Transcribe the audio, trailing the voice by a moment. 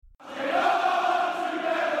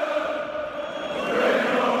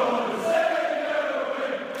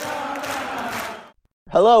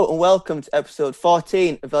Hello and welcome to episode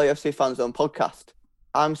 14 of LUFC Fan Zone podcast.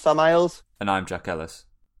 I'm Sam Isles. And I'm Jack Ellis.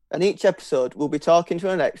 And each episode we'll be talking to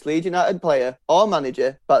an ex-Leeds United player or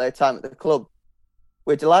manager about their time at the club.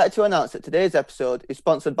 We're delighted to announce that today's episode is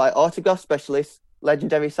sponsored by autograph specialists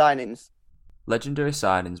Legendary Signings. Legendary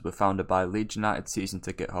Signings were founded by Leeds United season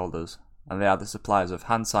ticket holders, and they are the suppliers of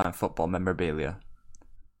hand-signed football memorabilia.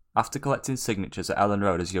 After collecting signatures at Ellen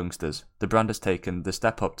Road as youngsters, the brand has taken the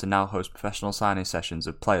step up to now host professional signing sessions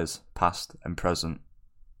of players, past and present.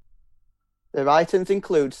 Their items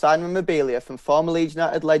include signed memorabilia from former Leeds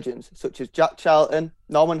United legends such as Jack Charlton,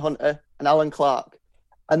 Norman Hunter and Alan Clark,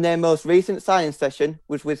 and their most recent signing session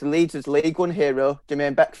was with Leeds' League One hero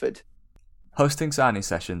Jermaine Beckford. Hosting signing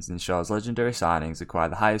sessions ensures Legendary Signings acquire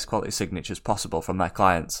the highest quality signatures possible from their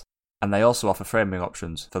clients, and they also offer framing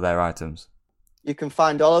options for their items. You can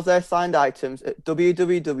find all of their signed items at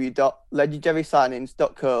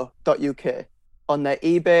www.legendarysignings.co.uk on their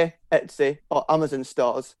eBay, Etsy or Amazon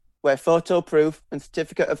stores, where photo proof and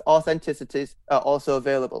certificate of authenticities are also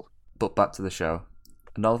available. But back to the show.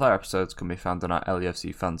 And all of our episodes can be found on our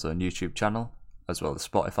LUFC Fan Zone YouTube channel, as well as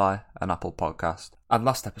Spotify and Apple Podcast. And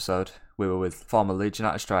last episode, we were with former Leeds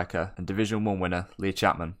United striker and Division 1 winner Lee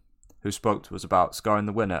Chapman, who spoke to us about scoring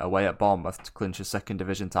the winner away at Bournemouth to clinch a second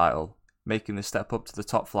division title, making the step up to the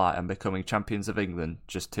top flight and becoming champions of England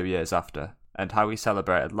just 2 years after, and how he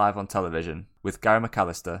celebrated live on television with Gary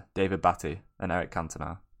McAllister, David Batty and Eric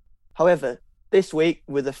Cantona. However, this week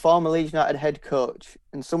with the former Leeds United head coach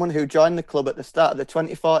and someone who joined the club at the start of the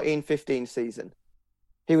 2014-15 season.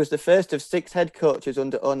 He was the first of 6 head coaches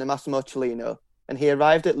under owner Massimo Cellino, and he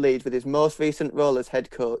arrived at Leeds with his most recent role as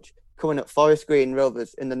head coach, coming at Forest Green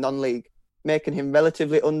Rovers in the non-league, making him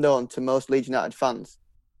relatively unknown to most Leeds United fans.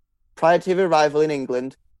 Prior to his arrival in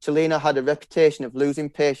England, Cellino had a reputation of losing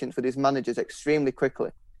patience with his managers extremely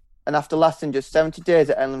quickly, and after lasting just 70 days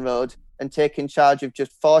at Ellen Road and taking charge of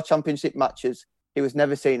just 4 championship matches, he was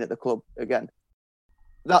never seen at the club again.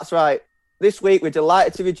 That's right. This week, we're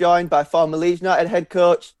delighted to be joined by former Leeds United head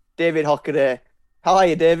coach, David Hockaday. How are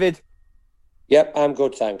you, David? Yep, I'm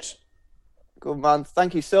good, thanks. Good man.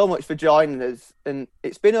 Thank you so much for joining us. And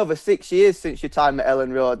it's been over 6 years since your time at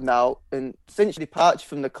Ellen Road now. And since your departure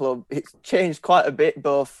from the club, it's changed quite a bit,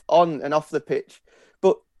 both on and off the pitch.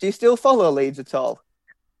 But do you still follow Leeds at all?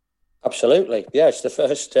 Absolutely. Yeah, it's the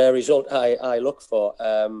first result I look for.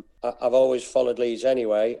 I've always followed Leeds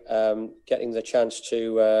anyway. Getting the chance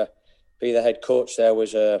to be the head coach there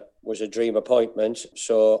was a dream appointment.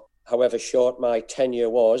 So however short my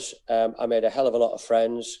tenure was, I made a hell of a lot of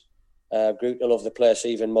friends. Grew to love the place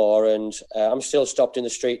even more, and I'm still stopped in the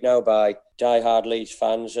street now by die-hard Leeds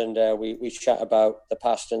fans, and we chat about the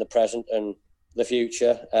past and the present and the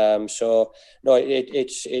future. So no,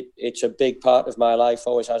 it's a big part of my life.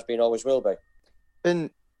 Always has been, always will be. And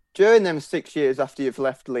during them 6 years after you've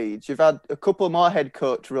left Leeds, you've had a couple more head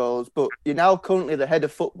coach roles, but you're now currently the head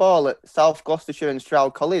of football at South Gloucestershire and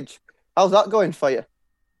Stroud College. How's that going for you?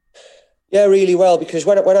 Yeah, really well, because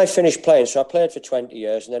when I finished playing, so I played for 20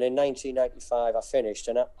 years, and then in 1995 I finished,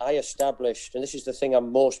 and I established, and this is the thing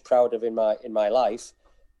I'm most proud of in my life,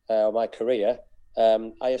 my career,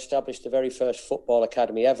 I established the very first football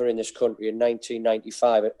academy ever in this country in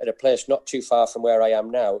 1995 at a place not too far from where I am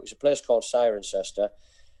now. It was a place called Cirencester,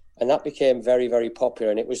 and that became very, very popular,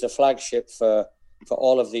 and it was the flagship for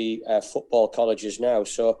all of the football colleges now.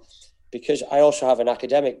 So because I also have an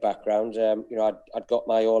academic background, I'd got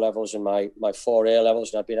my O-levels and my 4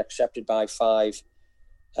 A-levels, and I'd been accepted by 5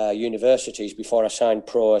 universities before I signed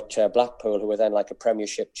pro at Blackpool, who were then like a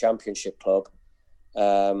Premiership Championship club.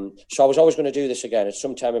 So I was always going to do this again at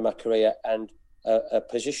some time in my career, and a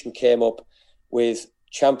position came up with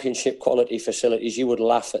Championship quality facilities. You would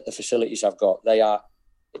laugh at the facilities I've got. They are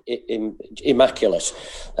immaculate.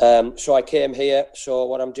 So I came here. So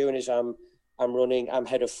what I'm doing is I'm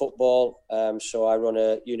head of football, so I run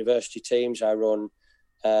university teams, I run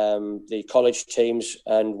the college teams,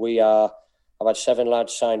 and I've had 7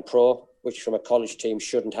 lads sign pro, which from a college team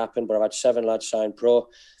shouldn't happen, but I've had 7 lads sign pro.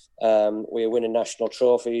 We're winning national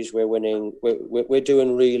trophies, we're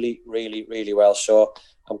doing really, really, really well. So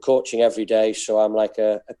I'm coaching every day, so I'm like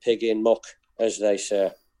a pig in muck, as they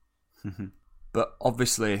say. But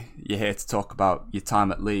obviously, you're here to talk about your time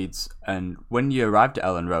at Leeds. And when you arrived at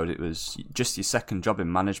Ellen Road, it was just your second job in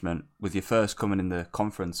management, with your first coming in the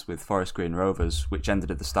conference with Forest Green Rovers, which ended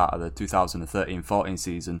at the start of the 2013-14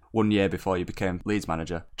 season, 1 year before you became Leeds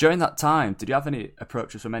manager. During that time, did you have any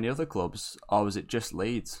approaches from any other clubs, or was it just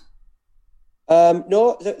Leeds?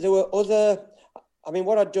 No, there were other. I mean,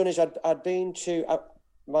 what I'd done is I'd been to.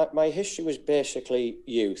 my history was basically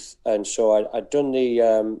youth, and so I'd done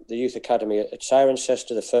the youth academy at Cirencester,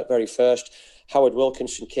 the very first. Howard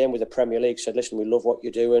Wilkinson came with the Premier League, said, "Listen, we love what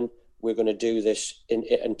you're doing. We're going to do this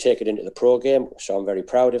and take it into the pro game." So I'm very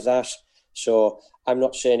proud of that. So I'm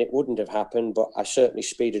not saying it wouldn't have happened, but I certainly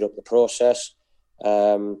speeded up the process.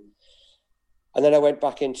 And then I went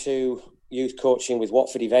back into youth coaching with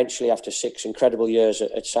Watford eventually after 6 incredible years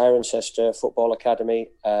at Cirencester Football Academy.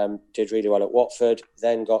 Did really well at Watford,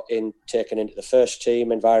 then got taken into the first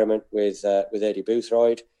team environment with Eddie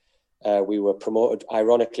Boothroyd. We were promoted.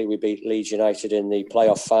 Ironically, we beat Leeds United in the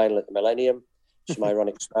playoff final at the Millennium. Some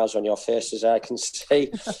ironic smiles on your faces, I can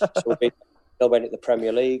see. So we went to the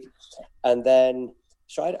Premier League. And then,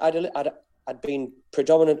 so I'd been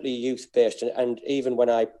predominantly youth-based. And even when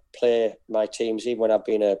I play my teams, even when I've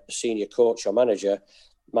been a senior coach or manager,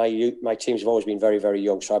 my teams have always been very, very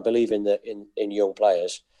young. So I believe in young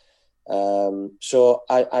players. So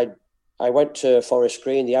I went to Forest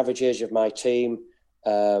Green. The average age of my team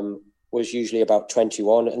was usually about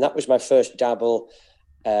 21. And that was my first dabble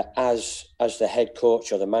as the head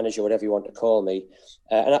coach or the manager, whatever you want to call me.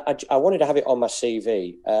 And I wanted to have it on my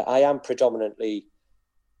CV. I am predominantly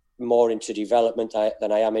more into development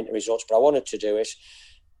than I am into results, but I wanted to do it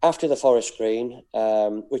after the Forest Green,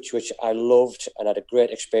 which I loved and had a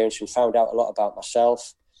great experience and found out a lot about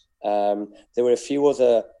myself. There were a few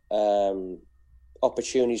other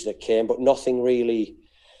opportunities that came, but nothing really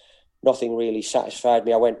satisfied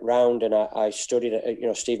me. I went round and I studied.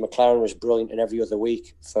 Steve McLaren was brilliant, and every other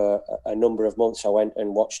week for a number of months I went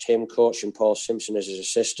and watched him coach and Paul Simpson as his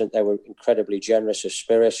assistant. They were incredibly generous of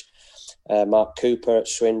spirit. Mark Cooper at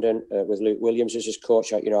Swindon with Luke Williams as his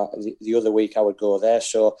coach. The other week I would go there.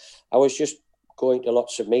 So I was just going to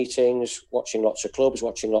lots of meetings, watching lots of clubs,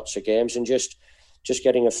 watching lots of games, and just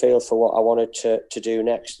getting a feel for what I wanted to do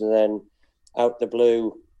next. And then out the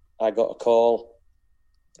blue, I got a call.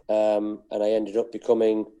 And I ended up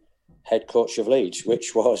becoming head coach of Leeds,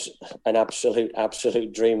 which was an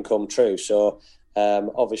absolute dream come true. So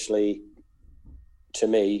obviously, to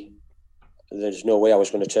me, there's no way I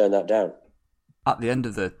was going to turn that down. At the end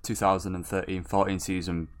of the 2013-14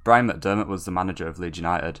 season, Brian McDermott was the manager of Leeds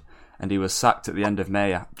United, and he was sacked at the end of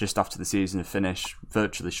May, just after the season had finished,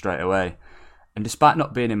 virtually straight away. And despite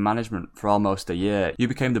not being in management for almost a year, you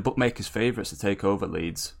became the bookmakers' favourites to take over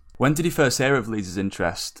Leeds. When did he first hear of Leeds'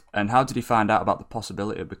 interest, and how did he find out about the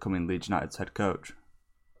possibility of becoming Leeds United's head coach?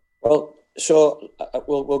 Well, so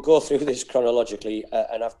we'll go through this chronologically,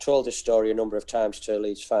 and I've told this story a number of times to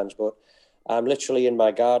Leeds fans, but I'm literally in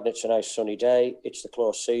my garden. It's a nice sunny day. It's the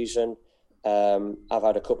close season. I've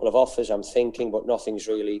had a couple of offers, I'm thinking, but nothing's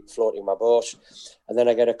really floating my boat. And then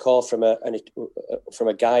I get a call from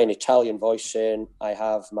a guy, an Italian voice, saying, I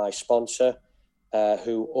have my sponsor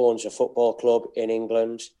who owns a football club in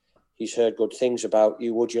England. He's heard good things about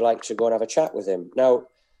you. Would you like to go and have a chat with him? Now,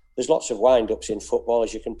 there's lots of wind-ups in football,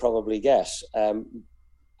 as you can probably guess.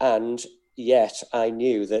 And yet I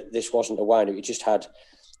knew that this wasn't a wind-up. It just had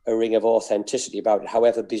a ring of authenticity about it,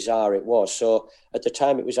 however bizarre it was. So at the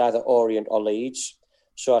time, it was either Orient or Leeds.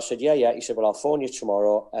 So I said, yeah. He said, well, I'll phone you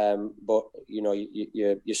tomorrow. But,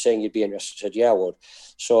 you're saying you'd be interested. I said, yeah, I would.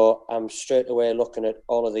 So I'm straight away looking at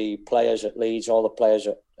all of the players at Leeds, all the players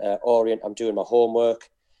at Orient. I'm doing my homework.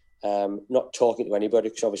 Not talking to anybody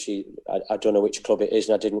because obviously I don't know which club it is,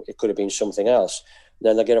 and it could have been something else. And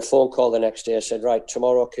then I get a phone call the next day. I said, right,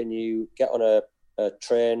 tomorrow can you get on a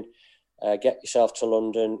train, get yourself to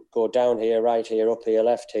London, go down here, right here, up here,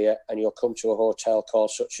 left here, and you'll come to a hotel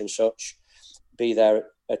called such and such, be there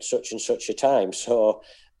at such and such a time. So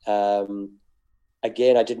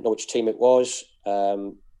again, I didn't know which team it was.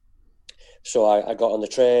 So I got on the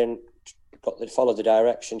train, followed the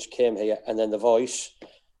directions, came here, and then the voice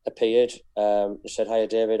appeared. Said, hiya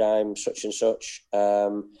David, I'm such and such.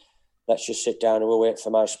 Let's just sit down and we'll wait for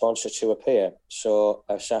my sponsor to appear. So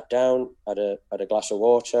I sat down, had a glass of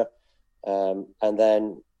water, and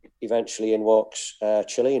then eventually in walks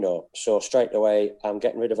Cellino. So straight away, I'm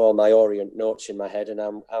getting rid of all my Orient notes in my head, and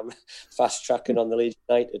I'm fast tracking on the Leeds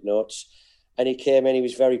United notes. And he came in, he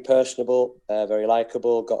was very personable, very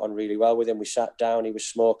likeable, got on really well with him. We sat down, he was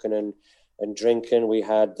smoking and drinking. We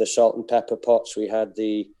had the salt and pepper pots, we had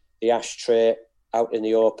the ashtray out in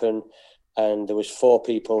the open, and there was 4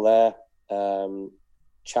 people there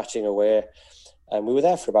chatting away. And we were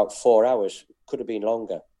there for about 4 hours, could have been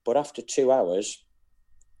longer. But after 2 hours,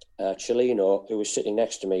 Cellino, who was sitting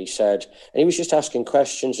next to me, said, and he was just asking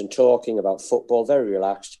questions and talking about football, very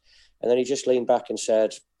relaxed. And then he just leaned back and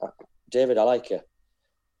said, David, I like you.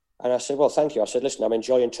 And I said, well, thank you. I said, listen, I'm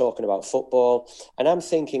enjoying talking about football. And I'm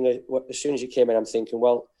thinking, as soon as he came in, I'm thinking,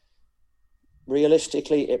 well,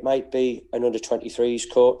 realistically, it might be an under-23s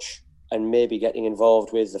coach and maybe getting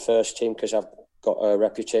involved with the first team, because I've got a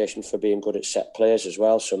reputation for being good at set players as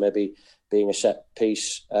well. So maybe being a set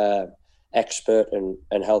piece expert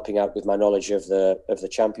and helping out with my knowledge of the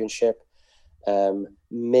championship.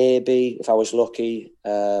 Maybe if I was lucky,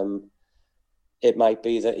 it might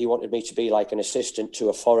be that he wanted me to be like an assistant to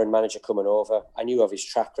a foreign manager coming over. I knew of his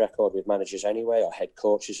track record with managers anyway, or head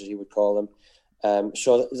coaches as he would call them.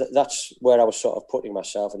 So that's where I was sort of putting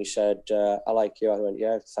myself. And he said, I like you. I went,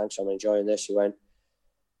 yeah, thanks, I'm enjoying this. He went,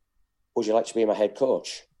 would you like to be my head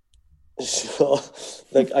coach? So,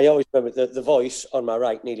 like, I always remember the voice on my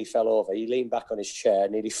right nearly fell over. He leaned back on his chair,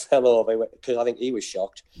 nearly fell over because I think he was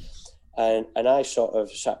shocked. And I sort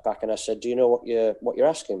of sat back and I said, do you know what you're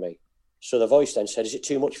asking me? So the voice then said, is it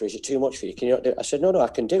too much for you? Is it too much for you? Can you not do it? I said, no, I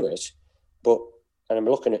can do it. And I'm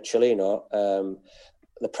looking at Cellino,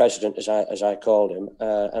 the president, as I called him,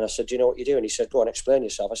 and I said, do you know what you're doing? He said, go on, explain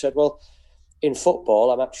yourself. I said, well, in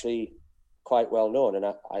football, I'm actually quite well known, and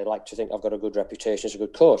I like to think I've got a good reputation as a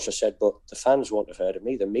good coach. I said, but the fans won't have heard of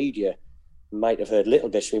me. The media might have heard little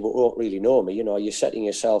bits of me, but won't really know me. You know, you're setting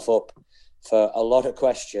yourself up for a lot of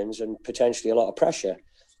questions and potentially a lot of pressure.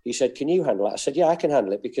 He said, can you handle it? I said, yeah, I can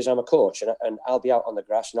handle it because I'm a coach and I'll be out on the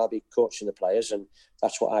grass and I'll be coaching the players, and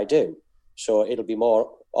that's what I do. So it'll be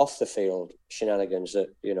more off the field shenanigans that,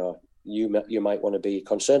 you know, you might want to be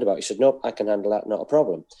concerned about. He said, no, I can handle that, not a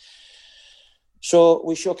problem. So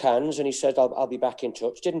we shook hands and he said, I'll be back in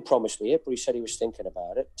touch. Didn't promise me it, but he said he was thinking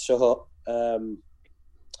about it. So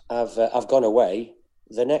I've gone away.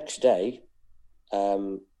 The next day,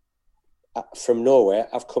 from nowhere,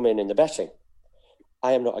 I've come in the betting.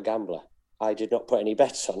 I am not a gambler. I did not put any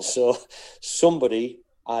bets on. So somebody,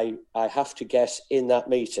 I have to guess, in that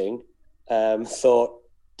meeting thought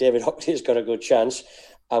David Hockney's got a good chance.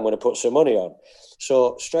 I'm going to put some money on.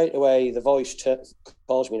 So straight away, the voice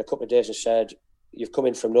calls me in a couple of days and said, you've come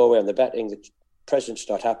in from nowhere on the betting. The president's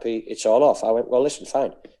not happy. It's all off. I went, well, listen,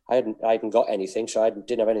 fine. I hadn't got anything, so I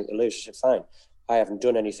didn't have anything to lose. I said, fine. I haven't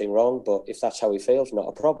done anything wrong, but if that's how he feels, not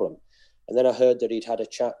a problem. And then I heard that he'd had a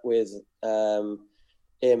chat with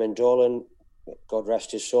Eamon Dolan, God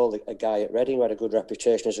rest his soul, a guy at Reading who had a good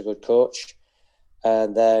reputation as a good coach.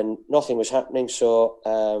 And then nothing was happening. So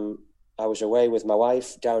I was away with my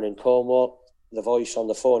wife down in Cornwall. The voice on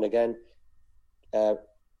the phone again.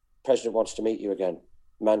 President wants to meet you again.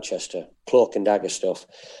 Manchester, cloak and dagger stuff.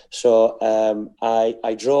 So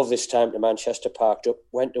I drove this time to Manchester, parked up,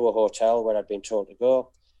 went to a hotel where I'd been told to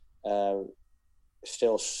go.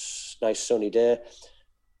 Still nice sunny day.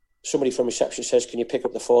 Somebody from reception says, can you pick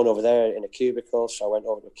up the phone over there in a cubicle? So I went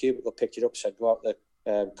over to a cubicle, picked it up, said, go out the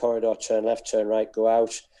corridor, turn left, turn right, go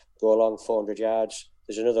out, go along 400 yards.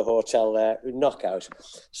 There's another hotel there, knockout.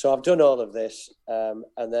 So I've done all of this.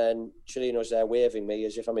 And then Cellino's there waving me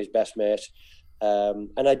as if I'm his best mate.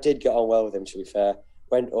 And I did get on well with him, to be fair.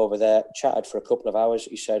 Went over there, chatted for a couple of hours.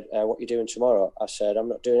 He said, what are you doing tomorrow? I said, I'm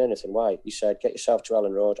not doing anything. Why? He said, get yourself to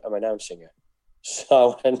Ellen Road. I'm announcing it.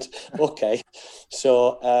 So I went, okay.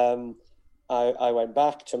 So I went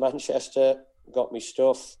back to Manchester, got my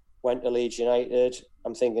stuff, went to Leeds United.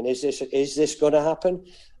 I'm thinking, is this going to happen?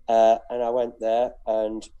 And I went there,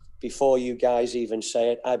 and before you guys even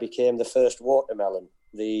say it, I became the first watermelon.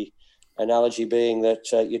 The analogy being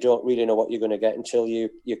that you don't really know what you're going to get until you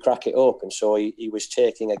crack it open. So he was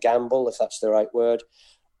taking a gamble, if that's the right word,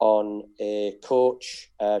 on a coach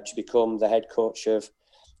to become the head coach of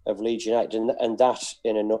Leeds United, and that,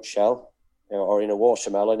 in a nutshell, or in a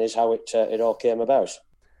watermelon, is how it all came about.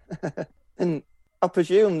 And I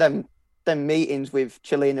presume them meetings with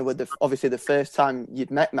Cellino were obviously the first time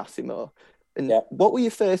you'd met Massimo. And yeah. What were your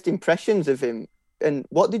first impressions of him? And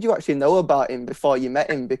what did you actually know about him before you met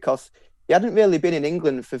him? Because he hadn't really been in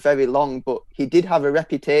England for very long, but he did have a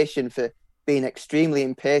reputation for being extremely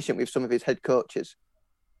impatient with some of his head coaches.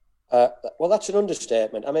 Well, that's an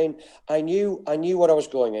understatement. I mean, I knew what I was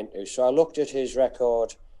going into. So I looked at his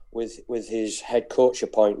record with his head coach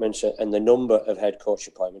appointments and the number of head coach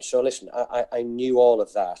appointments. So listen, I knew all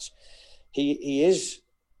of that. He is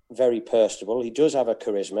very personable. He does have a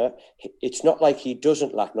charisma. It's not like he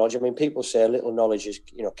doesn't lack knowledge. I mean, people say a little knowledge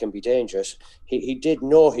can be dangerous. He did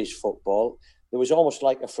know his football. There was almost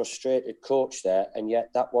like a frustrated coach there, and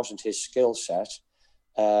yet that wasn't his skill set.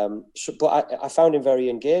 But I found him very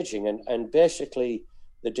engaging, and basically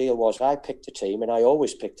the deal was I picked the team, and I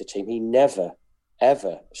always picked the team. He never,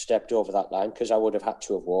 ever stepped over that line because I would have had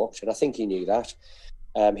to have walked, and I think he knew that.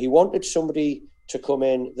 He wanted somebody to come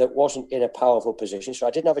in that wasn't in a powerful position. So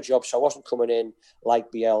I didn't have a job, so I wasn't coming in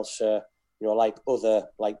like Bielsa,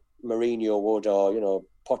 like Mourinho would, or,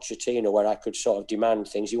 Pochettino, where I could sort of demand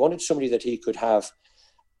things. He wanted somebody that he could have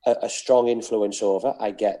a strong influence over.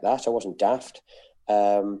 I get that. I wasn't daft.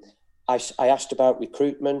 I asked about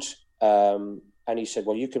recruitment, and he said,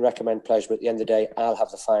 well, you can recommend players, but at the end of the day, I'll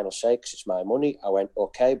have the final say because it's my money. I went,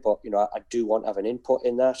 okay, but, I do want to have an input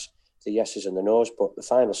in that, the yeses and the nos, but the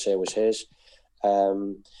final say was his.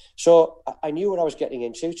 So I knew what I was getting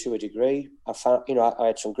into to a degree. I found, I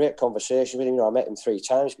had some great conversations with him. I met him 3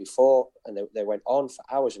 times before, and they went on for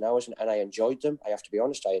hours and hours, and I enjoyed them. I have to be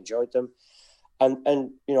honest, I enjoyed them.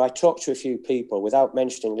 And I talked to a few people without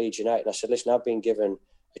mentioning Leeds United. I said, listen, I've been given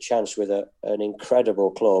a chance with an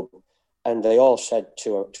incredible club, and they all said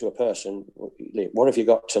to a person, what have you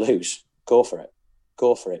got to lose? Go for it.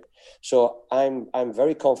 Go for it. So I'm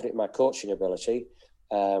very confident in my coaching ability.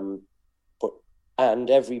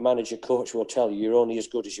 And every manager coach will tell you you're only as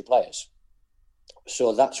good as your players.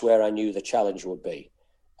 So that's where I knew the challenge would be.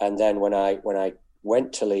 And then when I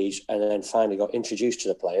went to Leeds and then finally got introduced to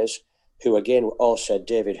the players, who again all said,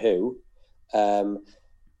 David, who?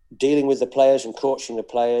 Dealing with the players and coaching the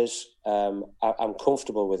players, I'm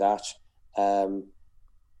comfortable with that.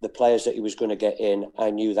 The players that he was going to get in,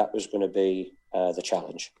 I knew that was going to be the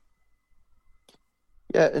challenge.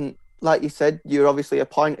 Yeah, and like you said, you were obviously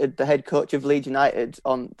appointed the head coach of Leeds United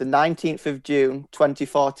on the 19th of June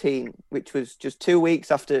 2014, which was just 2 weeks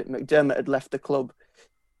after McDermott had left the club.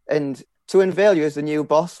 And to unveil you as the new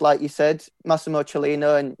boss, like you said, Massimo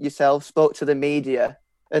Cellino and yourself spoke to the media,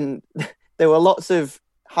 and there were lots of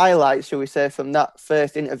highlights, shall we say, from that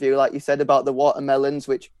first interview, like you said, about the watermelons,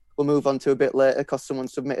 which we'll move on to a bit later because someone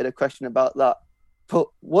submitted a question about that. But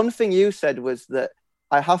one thing you said was that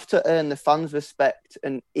I have to earn the fans' respect,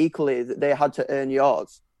 and equally that they had to earn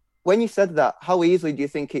yours. When you said that, how easily do you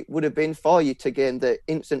think it would have been for you to gain the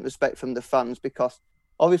instant respect from the fans? Because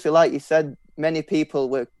obviously, like you said, many people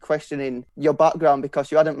were questioning your background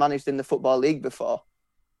because you hadn't managed in the Football League before.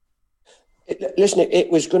 Listen,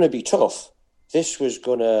 it was going to be tough. This was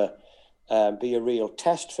going to be a real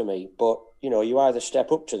test for me. But, you either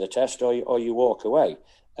step up to the test or you walk away.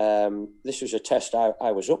 This was a test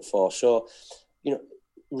I was up for. So,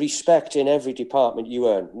 respect in every department you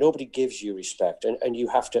earn. Nobody gives you respect, and you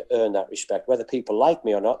have to earn that respect. Whether people like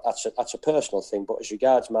me or not, that's a personal thing. But as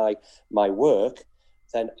regards my work,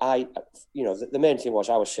 then the main thing was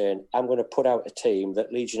I was saying I'm going to put out a team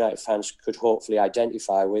that Leeds United fans could hopefully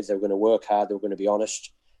identify with. They were going to work hard. They were going to be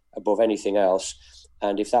honest above anything else.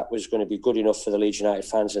 And if that was going to be good enough for the Leeds United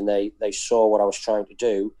fans, and they saw what I was trying to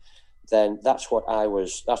do, then that's what I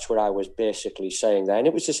was basically saying there. And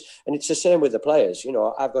it's the same with the players.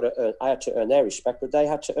 I had to earn their respect, but they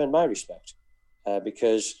had to earn my respect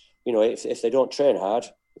because if they don't train hard,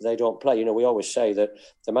 they don't play. We always say that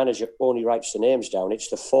the manager only writes the names down. It's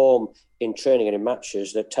the form in training and in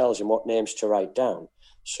matches that tells him what names to write down.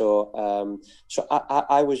 So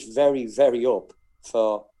I was very, very up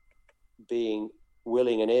for being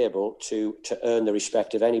willing and able to earn the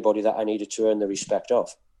respect of anybody that I needed to earn the respect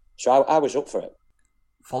of. So I was up for it.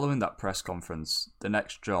 Following that press conference, the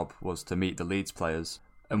next job was to meet the Leeds players.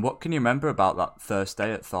 And what can you remember about that first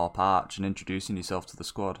day at Thorpe Arch and introducing yourself to the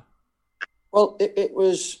squad? Well, it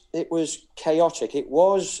was chaotic. It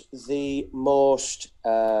was the most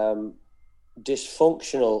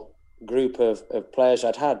dysfunctional group of players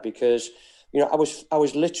I'd had because I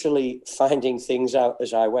was literally finding things out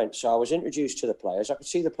as I went. So I was introduced to the players. I could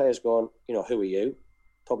see the players going, who are you?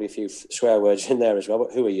 Probably a few swear words in there as well,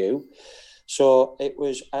 but who are you? So it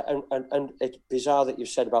was, and it's bizarre that you've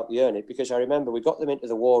said about the earn it, because I remember we got them into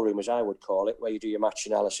the war room, as I would call it, where you do your match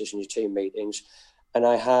analysis and your team meetings. And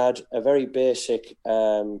I had a very basic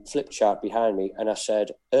flip chart behind me, and I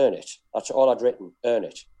said, earn it. That's all I'd written, earn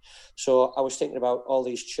it. So I was thinking about all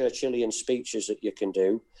these Churchillian speeches that you can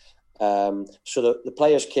do. So the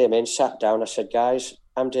players came in, sat down. I said, guys,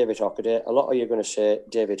 I'm David Hockaday. A lot of you are going to say,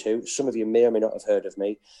 David who? Some of you may or may not have heard of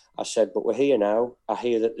me. I said, but we're here now. I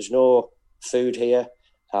hear that there's no food here.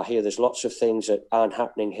 I hear there's lots of things that aren't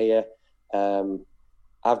happening here.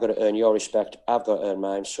 I've got to earn your respect. I've got to earn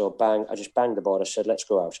mine. So bang, I just banged the board. I said, let's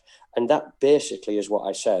go out. And that basically is what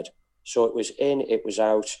I said. So it was in, it was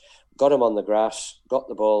out, got them on the grass, got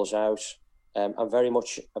the balls out. I'm very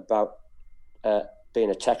much about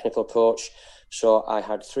being a technical coach. So I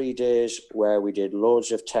had 3 days where we did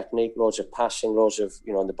loads of technique, loads of passing, loads of,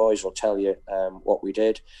 and the boys will tell you what we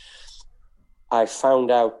did. I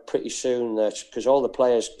found out pretty soon that, because all the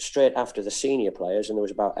players, straight after the senior players, and there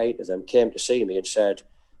was about 8 of them, came to see me and said,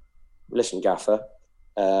 listen, Gaffer,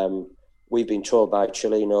 we've been told by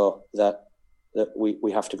Cellino that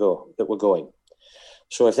we have to go, that we're going.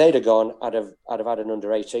 So if they'd have gone, I'd have had an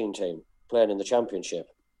under-18 team playing in the Championship.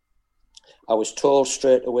 I was told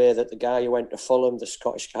straight away that the guy who went to Fulham, the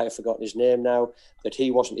Scottish guy, I've forgotten his name now, that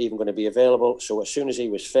he wasn't even going to be available. So as soon as he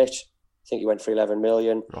was fit, I think he went for 11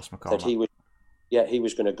 million. Ross McCormack. That he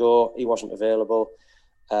was going to go. He wasn't available.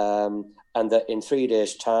 And that in 3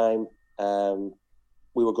 days' time,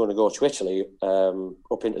 we were going to go to Italy,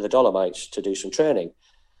 up into the Dolomites to do some training.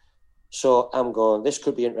 So I'm going, this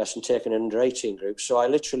could be interesting, taking an under-18 group. So I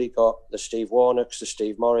literally got the Steve Warnocks, the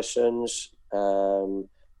Steve Morrisons,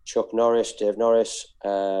 Chuck Norris, Dave Norris,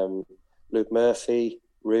 Luke Murphy,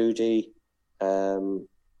 Rudy,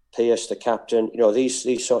 Pierce, the captain,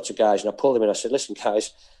 these sorts of guys. And I pulled them in. I said, listen,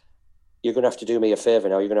 guys, you're going to have to do me a favour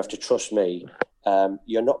now. You're going to have to trust me.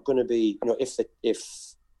 You're not going to be, if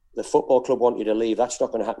the football club want you to leave, that's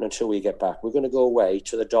not going to happen until we get back. We're going to go away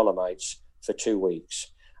to the Dolomites for 2 weeks.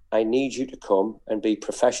 I need you to come and be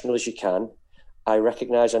professional as you can. I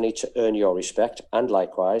recognise I need to earn your respect, and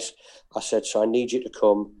likewise. I said, so I need you to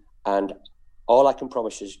come, and all I can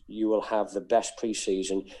promise is you will have the best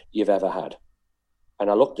pre-season you've ever had. And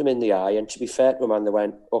I looked them in the eye, and to be fair to them, and they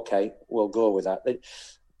went, okay, we'll go with that.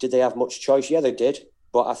 Did they have much choice? Yeah, they did.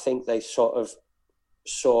 But I think they sort of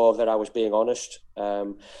saw that I was being honest.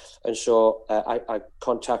 And so I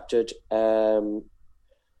contacted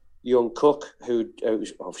young Cook,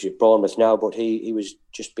 who's obviously at Bournemouth now, but he was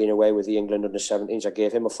just been away with the England under-17s. I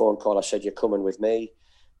gave him a phone call. I said, you're coming with me.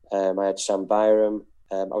 I had Sam Byram.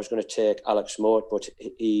 I was going to take Alex Moat, but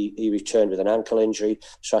he returned with an ankle injury.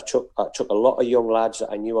 So I took a lot of young lads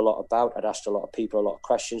that I knew a lot about. I'd asked a lot of people a lot of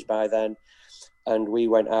questions by then. And we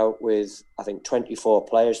went out with, I think, 24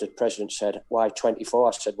 players. The president said, why 24?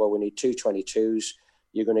 I said, well, we need 2 22s.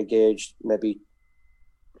 You're going to gauge maybe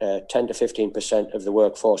 10 to 15% of the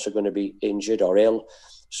workforce are going to be injured or ill.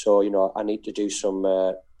 So, I need to do some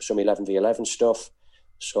 11v11 stuff.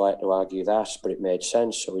 So I had to argue that, but it made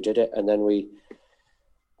sense. So we did it. And then we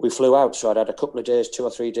flew out. So I'd had a couple of days, 2 or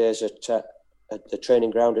 3 days at the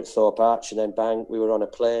training ground at Thorpe Arch. And then bang, we were on a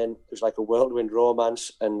plane. It was like a whirlwind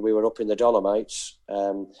romance. And we were up in the Dolomites.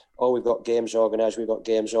 We've got games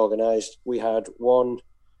organised. We had one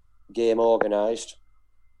game organised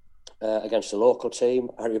against the local team.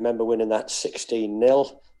 I remember winning that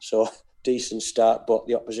 16-0. So decent start, but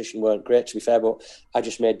the opposition weren't great, to be fair. But I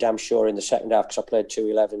just made damn sure in the second half, because I played 2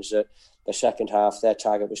 11s, that the second half, their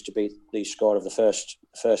target was to beat the score of the first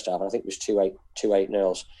half. And I think it was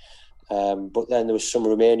 2-8-0s. But then there was some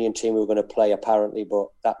Romanian team we were going to play, apparently, but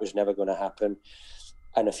that was never going to happen.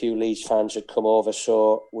 And a few Leeds fans had come over,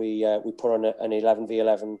 so we put on an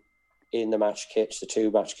 11v11 in the match kits, the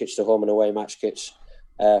 2 match kits, the home and away match kits,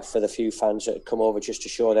 for the few fans that had come over, just to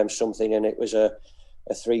show them something. And it was a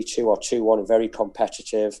 3-2 or 2-1, very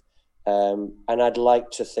competitive. And I'd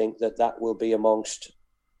like to think that will be amongst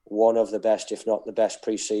one of the best, if not the best,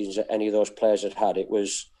 pre-seasons that any of those players had. It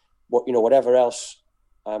was, whatever else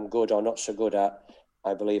I'm good or not so good at,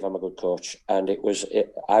 I believe I'm a good coach. And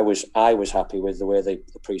I was happy with the way the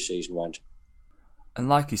pre-season went. And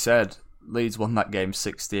like you said, Leeds won that game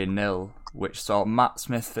 16-0, which saw Matt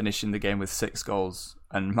Smith finishing the game with 6 goals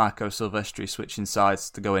and Marco Silvestri switching sides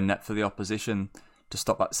to go in net for the opposition to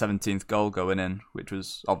stop that 17th goal going in, which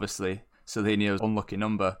was obviously Cellino's unlucky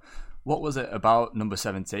number. What was it about number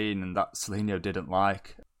 17 and that Cellino didn't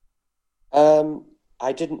like?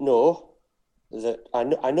 I didn't know that.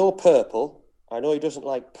 I know purple. I know he doesn't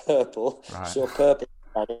like purple. Right. So purple.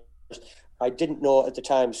 I didn't know at the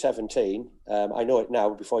time 17. I know it now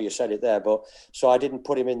before you said it there, but so I didn't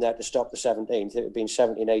put him in there to stop the 17th. If it had been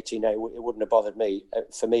 17, 18, it wouldn't have bothered me.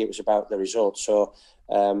 For me, it was about the result. So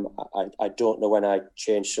I don't know when I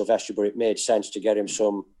changed Silvestri, but it made sense to get him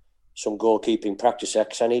some goalkeeping practice there,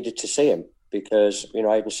 because I needed to see him, because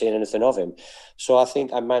I hadn't seen anything of him. So I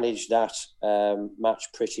think I managed that match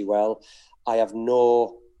pretty well. I have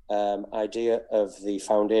no idea of the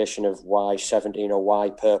foundation of why 17 or why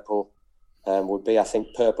purple would be. I think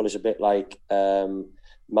purple is a bit like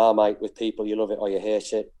Marmite with people. You love it or you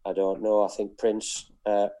hate it. I don't know. I think Prince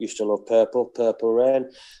used to love Purple Rain.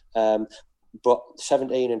 But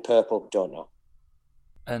 17 and purple, don't know.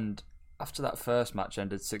 And after that first match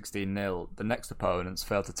ended 16-0, the next opponents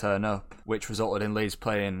failed to turn up, which resulted in Leeds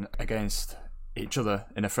playing against each other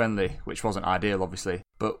in a friendly, which wasn't ideal, obviously.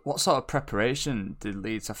 But what sort of preparation did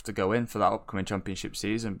Leeds have to go in for that upcoming championship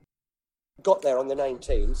season? Got there on the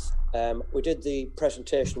 19th. We did the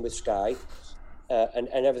presentation with Sky, and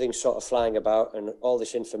everything's sort of flying about, and all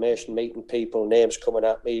this information, meeting people, names coming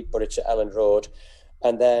at me, but it's at Elland Road.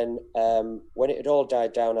 And then when it had all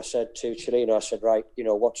died down, I said to Cellino, right,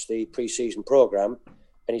 what's the pre-season programme?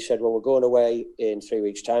 And he said, well, we're going away in 3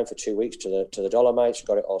 weeks' time for 2 weeks to the Dolomites.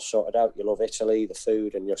 Got it all sorted out. You love Italy, the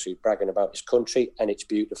food, and you're bragging about his country, and it's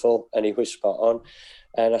beautiful. And he was spot on.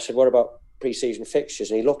 And I said, what about pre-season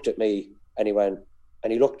fixtures? And he looked at me and he went,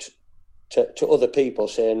 and he looked to other people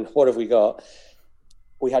saying, what have we got?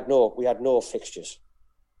 We had no fixtures.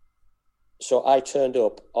 So I turned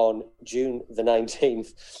up on June the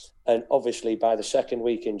 19th, and obviously by the second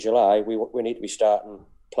week in July, we need to be starting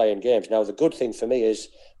playing games. Now, the good thing for me is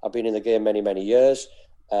I've been in the game many, many years,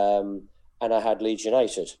 and I had Leeds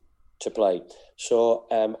United to play. So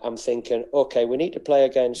I'm thinking, okay, we need to play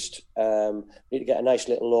against, we need to get a nice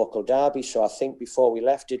little local derby. So I think before we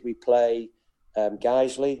left, did we play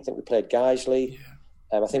Guiseley? I think we played Guiseley.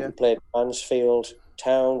 I think we played Mansfield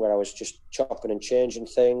Town, where I was just chopping and changing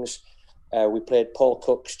things. We played Paul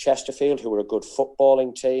Cook's Chesterfield, who were a good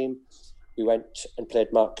footballing team. We went and played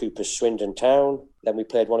Mark Cooper's Swindon Town. Then we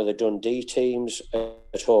played one of the Dundee teams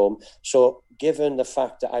at home. So given the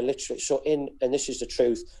fact that I literally, and this is the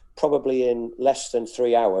truth, probably in less than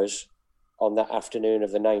 3 hours on that afternoon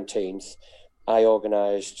of the 19th, I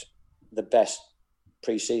organised the best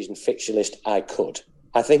pre-season fixture list I could.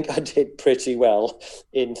 I think I did pretty well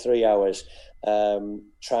in 3 hours,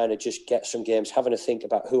 trying to just get some games, having to think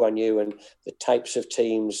about who I knew and the types of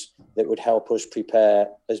teams that would help us prepare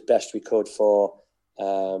as best we could for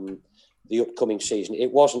the upcoming season.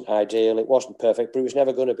 It wasn't ideal, it wasn't perfect, but it was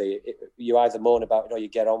never going to be. You either moan about it or you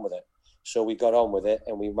get on with it. So we got on with it,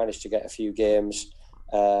 and we managed to get a few games.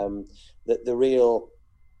 The real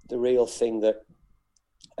thing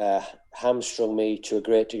that hamstrung me to a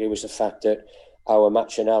great degree was the fact that our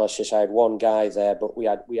match analysis, I had one guy there, but we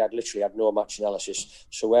had literally had no match analysis.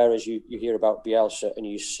 So whereas you hear about Bielsa and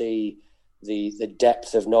you see the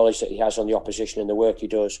depth of knowledge that he has on the opposition and the work he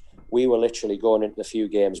does, we were literally going into the few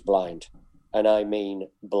games blind. And I mean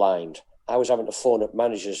blind. I was having to phone up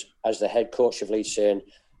managers as the head coach of Leeds saying,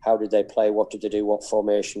 how did they play? What did they do? What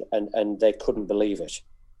formation? And they couldn't believe it.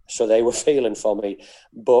 So they were feeling for me,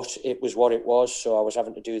 but it was what it was. So I was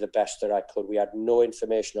having to do the best that I could. We had no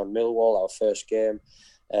information on Millwall, our first game,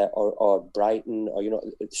 or Brighton, or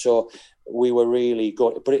so we were really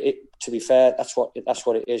good. But to be fair, that's what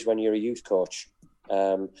it is when you're a youth coach.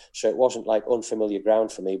 So it wasn't like unfamiliar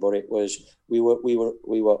ground for me, but it was we were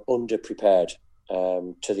underprepared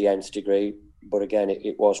to the nth degree. But again,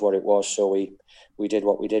 it was what it was. So we did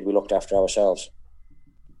what we did. We looked after ourselves.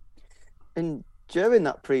 And during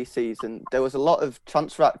that pre-season, there was a lot of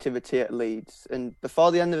transfer activity at Leeds, and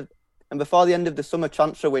before the end of the summer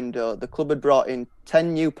transfer window, the club had brought in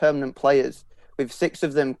 10 new permanent players, with 6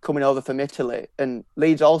 of them coming over from Italy. And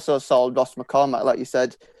Leeds also sold Ross McCormack, like you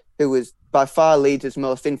said, who was by far Leeds'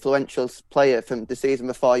 most influential player from the season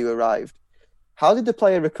before you arrived. How did the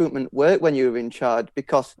player recruitment work when you were in charge?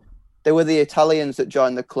 Because there were the Italians that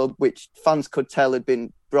joined the club, which fans could tell had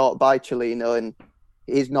been brought by Cellino and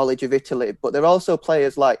his knowledge of Italy. But there are also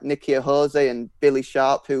players like Nicky Jose and Billy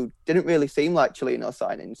Sharp who didn't really seem like Cellino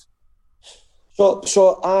signings.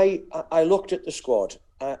 So I looked at the squad.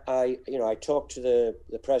 I talked to the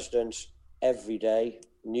president every day,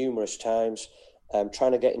 numerous times,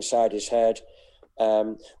 trying to get inside his head.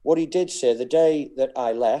 What he did say, the day that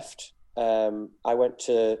I left, I went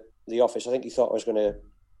to the office. I think he thought I was going to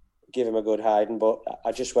give him a good hiding, but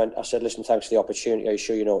I said, listen, thanks for the opportunity. Are you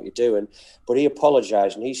sure you know what you're doing? But he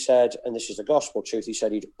apologised, and he said, and this is the gospel truth, he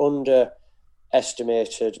said he'd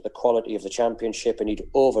underestimated the quality of the Championship and he'd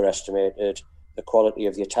overestimated the quality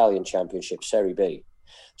of the Italian Championship, Serie B.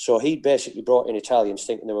 So he basically brought in Italians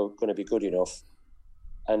thinking they were going to be good enough,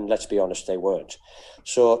 and let's be honest, they weren't.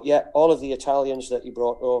 So yeah, all of the Italians that he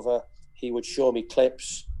brought over, he would show me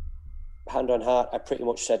clips. Hand on heart, I pretty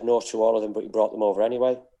much said no to all of them, but he brought them over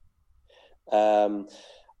anyway.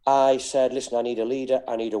 I said, listen, I need a leader,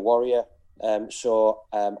 I need a warrior. So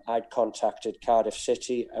I'd contacted Cardiff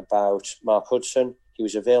City about Mark Hudson. He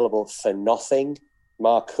was available for nothing.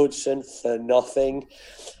 Mark Hudson for nothing.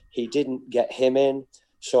 He didn't get him in.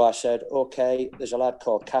 So I said, okay, there's a lad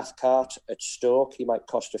called Cathcart at Stoke. He might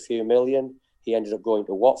cost a few million. He ended up going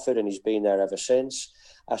to Watford and he's been there ever since.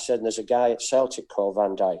 I said, and there's a guy at Celtic called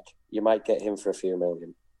Van Dijk. You might get him for a few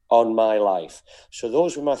million. On my life. So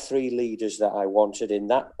those were my 3 leaders that I wanted in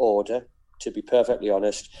that order, to be perfectly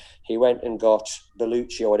honest. He went and got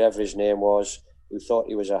Bellucci, or whatever his name was, who thought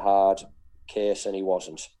he was a hard case, and he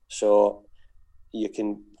wasn't. So you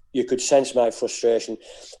could sense my frustration.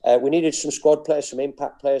 We needed some squad players, some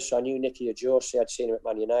impact players. So I knew Nicky Ajose. I'd seen him at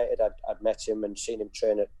Man United. I'd met him and seen him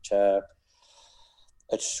train at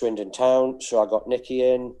Swindon Town. So I got Nicky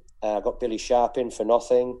in. I got Billy Sharp in for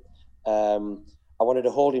nothing. I wanted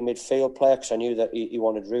a holding midfield player because I knew that he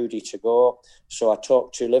wanted Rudy to go. So I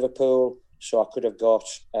talked to Liverpool, so I could have got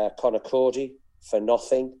Conor Cody for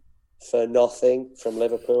nothing from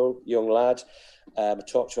Liverpool, young lad. I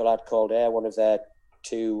talked to a lad called Air, one of their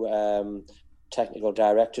two technical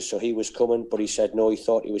directors, so he was coming, but he said no, he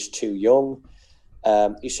thought he was too young.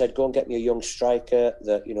 He said, go and get me a young striker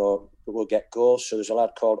that, you know, will get goals. So there's a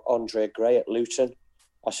lad called Andre Gray at Luton.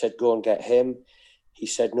 I said, go and get him. He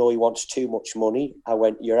said, no, he wants too much money. I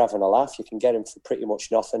went, you're having a laugh. You can get him for pretty much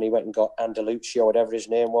nothing. He went and got Andalucci or whatever his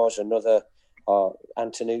name was, another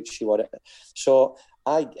Antonucci, whatever. So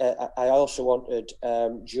I also wanted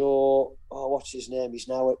Joe. Oh, what's his name? He's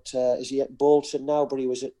now at is he at Bolton now? But he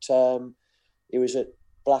was at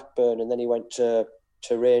Blackburn, and then he went to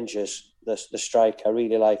Rangers. The striker, I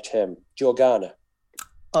really liked him. Joe Garner.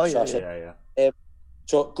 Oh so yeah.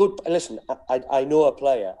 So good. Listen, I know a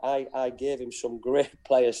player. I gave him some great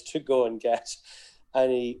players to go and get,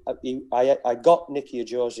 and I got Nicky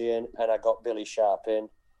Ajosi in, and I got Billy Sharp in.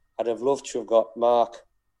 I'd have loved to have got Mark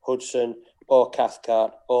Hudson or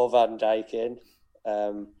Cathcart or Van Dijk in.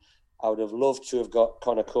 I would have loved to have got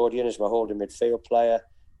Conor Cody in as my holding midfield player.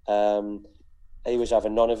 He was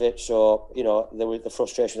having none of it, so you know there was the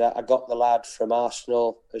frustration that I got the lad from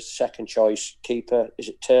Arsenal as second choice keeper. Is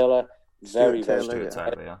it Taylor? Very Taylor,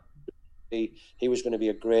 yeah. He was going to be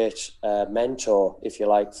a great mentor, if you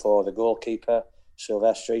like, for the goalkeeper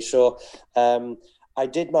Silvestri. So I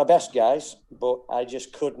did my best, guys, but I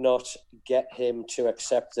just could not get him to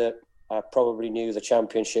accept that I probably knew the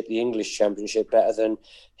Championship, the English Championship, better than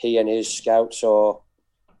he and his scouts or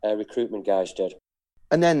recruitment guys did.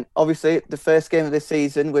 And then, obviously, the first game of the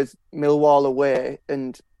season was Millwall away.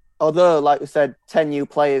 And although, like we said, 10 new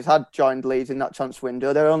players had joined Leeds in that transfer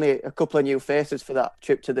window, there are only a couple of new faces for that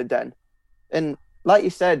trip to the Den. And like you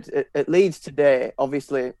said, at Leeds today,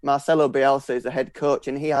 obviously, Marcelo Bielsa is the head coach,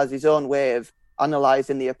 and he has his own way of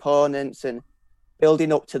analysing the opponents and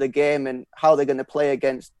building up to the game and how they're going to play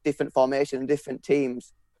against different formations and different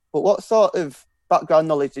teams. But what sort of background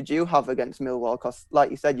knowledge did you have against Millwall? Because,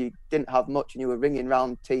 like you said, you didn't have much and you were ringing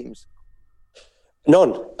round teams.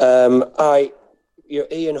 None.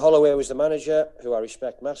 Ian Holloway was the manager, who I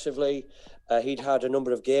respect massively. He'd had a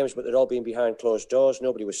number of games, but they'd all been behind closed doors.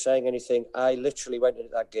 Nobody was saying anything. I literally went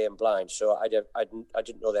into that game blind, so I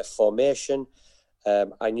didn't know their formation.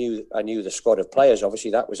 I knew the squad of players.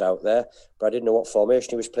 Obviously, that was out there, but I didn't know what formation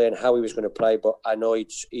he was playing, how he was going to play. But I know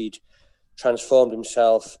he'd transformed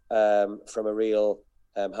himself from a real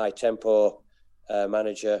high tempo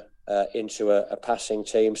manager into a passing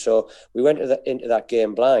team. So we went into that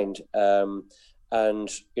game blind.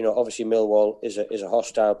 And you know, obviously Millwall is a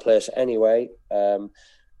hostile place anyway.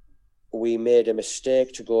 We made a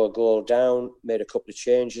mistake to go a goal down, made a couple of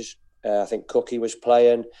changes. I think Cookie was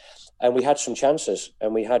playing, and we had some chances,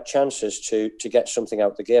 and we had chances to get something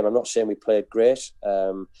out of the game. I'm not saying we played great.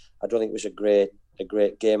 I don't think it was a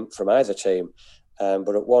great game from either team.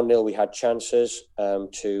 But at 1-0 we had chances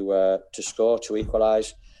to score, to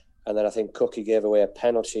equalise, and then I think Cookie gave away a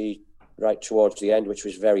penalty right towards the end, which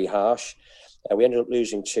was very harsh. We ended up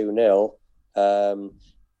losing 2-0. The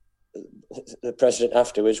president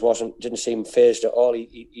afterwards didn't seem phased at all.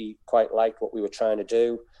 He quite liked what we were trying to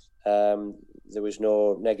do. There was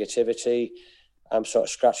no negativity. I'm sort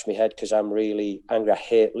of scratching my head because I'm really angry. I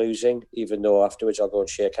hate losing, even though afterwards I'll go and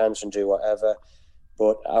shake hands and do whatever.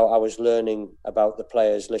 But I was learning about the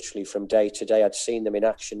players literally from day to day. I'd seen them in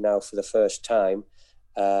action now for the first time.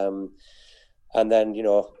 And then, you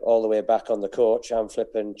know, all the way back on the coach, I'm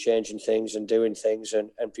flipping, changing things and doing things and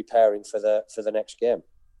preparing for the next game.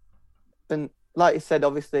 And like you said,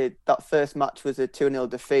 obviously that first match was a 2-0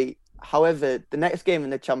 defeat. However, the next game in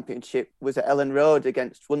the Championship was at Ellen Road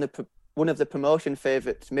against one of the promotion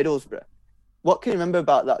favourites, Middlesbrough. What can you remember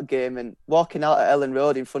about that game and walking out at Ellen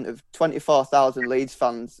Road in front of 24,000 Leeds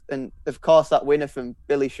fans, and of course that winner from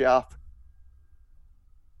Billy Sharp?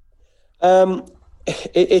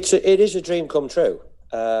 It is a dream come true.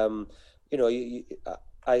 You know,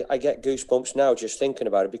 I get goosebumps now just thinking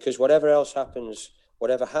about it, because whatever else happens,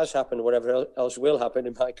 whatever has happened, whatever else will happen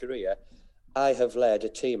in my career, I have led a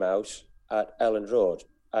team out at Ellen Road,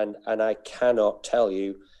 and I cannot tell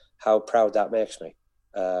you how proud that makes me.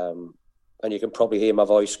 And you can probably hear my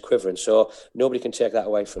voice quivering. So nobody can take that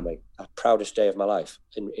away from me. The proudest day of my life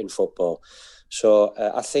in football. So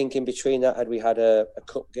I think in between that, had we had a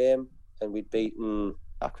cup game and we'd beaten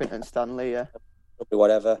Accrington Stanley, yeah,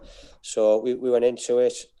 whatever. So we went into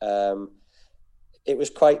it. It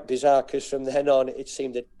was quite bizarre because from then on, it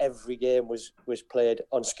seemed that every game was played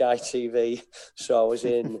on Sky TV. So I was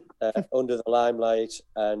in under the limelight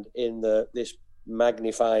and in this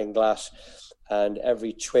magnifying glass. and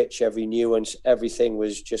every twitch, every nuance, everything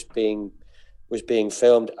was being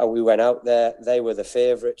filmed. And we went out there. They were the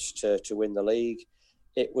favourites to win the league.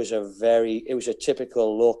 It was a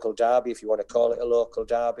typical local derby, if you want to call it a local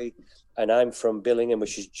derby. And I'm from Billingham,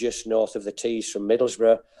 which is just north of the Tees from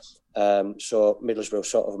Middlesbrough. So Middlesbrough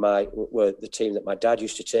sort of were the team that my dad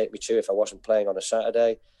used to take me to if I wasn't playing on a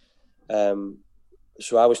Saturday.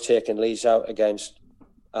 So I was taking Leeds out against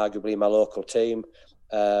arguably my local team.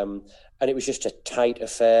 And it was just a tight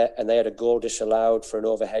affair. And they had a goal disallowed for an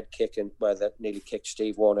overhead kick, and where they nearly kicked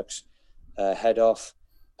Steve Warnock's head off.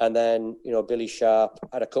 And then, Billy Sharp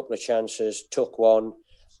had a couple of chances, took one,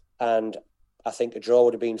 and I think a draw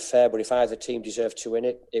would have been fair. But if either team deserved to win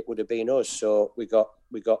it, it would have been us. So we got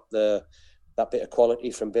that bit of quality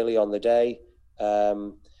from Billy on the day.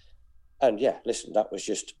 And yeah, listen, that was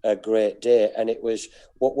just a great day. And it was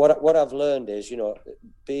what I've learned is,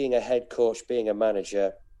 being a head coach, being a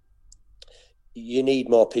manager, you need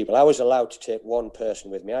more people. I was allowed to take one person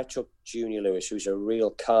with me. I took Junior Lewis, who's a real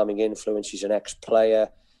calming influence. He's an ex-player.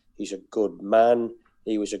 He's a good man.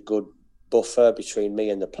 He was a good buffer between me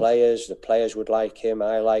and the players. The players would like him.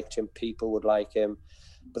 I liked him. People would like him.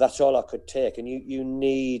 But that's all I could take. And you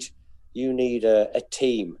need a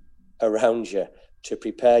team around you to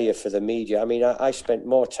prepare you for the media. I mean, I spent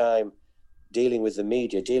more time dealing with the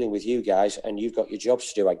media, dealing with you guys, and you've got your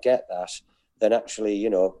jobs to do. I get that. Than actually,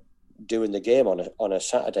 doing the game on a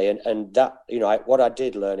Saturday. And that, what I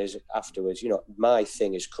did learn is afterwards, my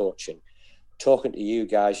thing is coaching. Talking to you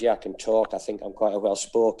guys, yeah, I can talk. I think I'm quite a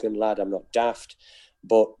well-spoken lad. I'm not daft,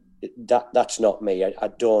 but that's not me. I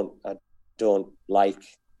don't like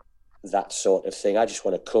that sort of thing. I just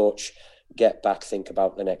want to coach, get back, think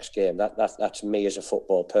about the next game. That's me as a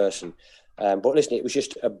football person. But listen, it was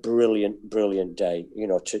just a brilliant day.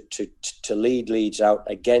 To lead Leeds out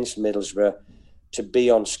against Middlesbrough, to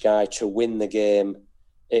be on Sky, to win the game.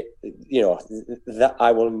 That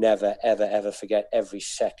I will never ever forget every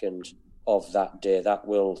second of that day. That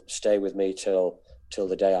will stay with me till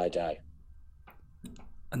the day I die.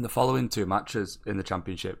 And the following two matches in the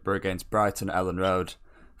Championship were against Brighton at Ellen Road,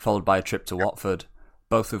 followed by a trip to Watford,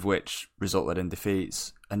 both of which resulted in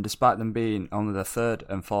defeats. And despite them being only the third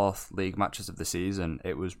and fourth league matches of the season,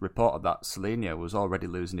 it was reported that Selenia was already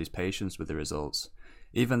losing his patience with the results.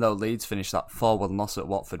 Even though Leeds finished that 4-1 loss at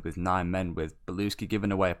Watford with 9 men, with Beluski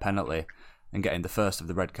giving away a penalty and getting the first of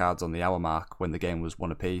the red cards on the hour mark when the game was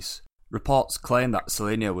 1 apiece. Reports claim that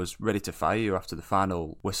Selenia was ready to fire you after the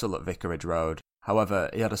final whistle at Vicarage Road. However,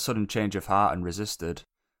 he had a sudden change of heart and resisted.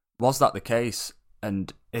 Was that the case?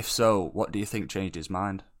 And if so, what do you think changed his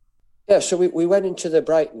mind? Yeah, so we went into the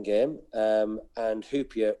Brighton game, and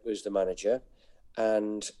Hoopier was the manager.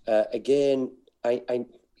 And again, I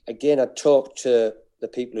talked to the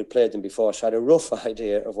people who played them before, so I had a rough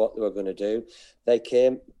idea of what they were going to do. They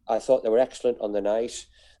came. I thought they were excellent on the night.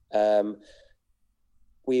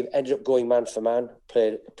 We ended up going man for man,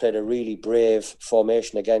 played a really brave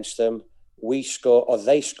formation against them. They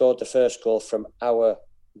scored the first goal from our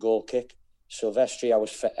goal kick. Silvestri, I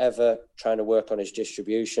was forever trying to work on his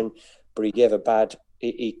distribution, but he gave a bad...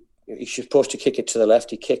 He was supposed to kick it to the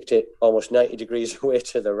left. He kicked it almost 90 degrees away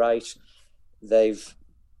to the right. They've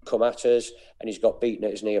come at us, and he's got beaten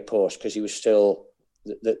at his near post because he was still...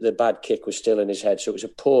 The bad kick was still in his head. So it was a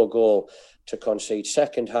poor goal to concede.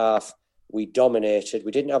 Second half, we dominated.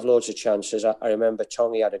 We didn't have loads of chances. I remember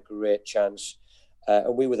Tongi had a great chance.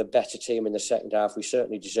 And we were the better team in the second half. We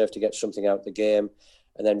certainly deserved to get something out of the game.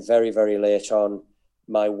 And then very, very late on,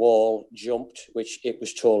 my wall jumped, which it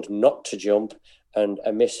was told not to jump, and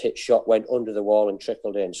a miss-hit shot went under the wall and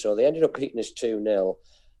trickled in. So they ended up beating us 2-0.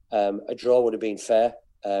 A draw would have been fair,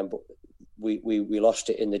 but we lost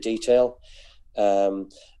it in the detail.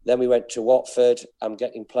 Then we went to Watford. I'm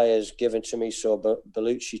getting players given to me, so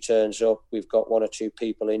Bellucci turns up. We've got 1 or 2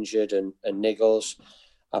 people injured and niggles.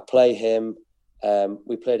 I play him.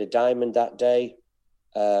 We played a diamond that day.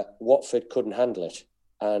 Watford couldn't handle it.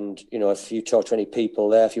 And, if you talk to any people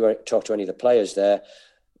there, if you talk to any of the players there,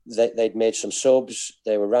 they'd made some subs.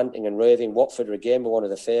 They were ranting and raving. Watford again were one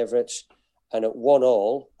of the favourites. And at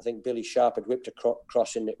 1-1, I think Billy Sharp had whipped a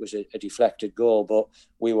cross in. It was a deflected goal, but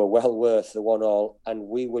we were well worth the 1-1, and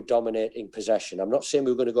we were dominating possession. I'm not saying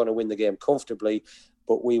we were going to go and win the game comfortably,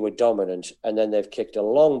 but we were dominant. And then they've kicked a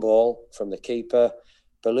long ball from the keeper.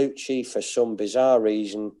 Bellucci, for some bizarre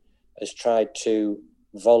reason, has tried to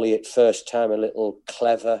volley it first time a little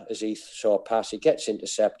clever as he saw a pass. He gets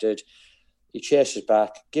intercepted. He chases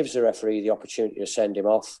back, gives the referee the opportunity to send him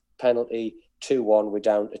off. Penalty, 2-1, we're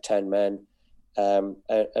down to 10 men. And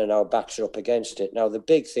our backs are up against it. Now, the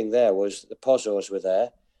big thing there was the Pozzos were there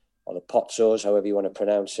or the Pozzos, however you want to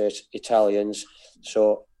pronounce it, Italians.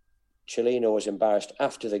 So Cellino was embarrassed.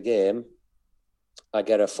 After the game, I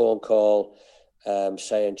get a phone call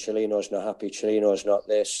saying Cellino's not happy, Cellino's not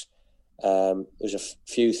this. There's a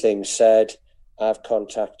few things said. I've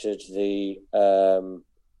contacted the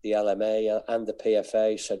LMA and the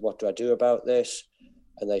PFA, said, what do I do about this?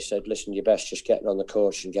 And they said, listen, you're best just getting on the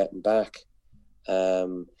coach and getting back.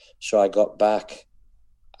 So I got back,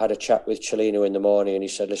 had a chat with Cellino in the morning, and he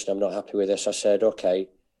said, listen, I'm not happy with this. I said, okay,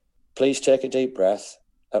 please take a deep breath.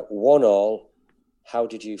 At 1-1, how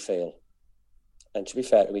did you feel? And to be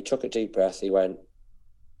fair to him, he took a deep breath. He went,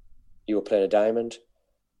 you were playing a diamond.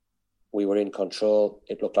 We were in control.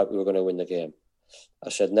 It looked like we were going to win the game. I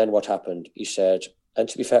said, and then what happened? He said, and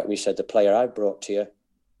to be fair to me, he said, the player I brought to you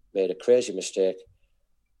made a crazy mistake,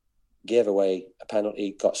 gave away a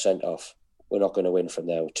penalty, got sent off. We're not going to win from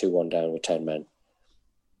there. We're 2-1 down with 10 men.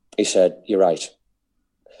 He said, you're right.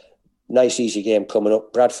 Nice, easy game coming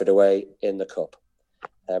up. Bradford away in the Cup.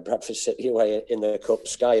 Bradford City away in the Cup.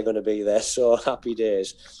 Sky are going to be there, so happy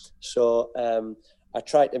days. So I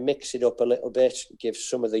tried to mix it up a little bit, give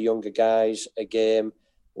some of the younger guys a game.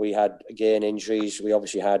 We had, again, injuries. We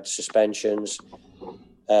obviously had suspensions.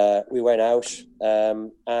 We went out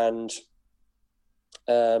and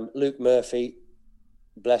Luke Murphy,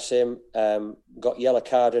 bless him, got yellow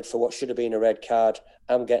carded for what should have been a red card.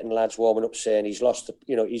 I'm getting lads warming up saying he's lost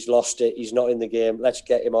it. He's not in the game. Let's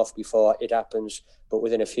get him off before it happens. But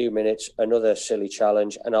within a few minutes, another silly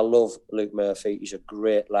challenge. And I love Luke Murphy. He's a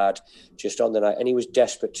great lad just on the night. And he was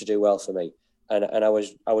desperate to do well for me. And I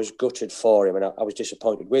was gutted for him. And I was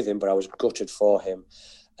disappointed with him, but I was gutted for him.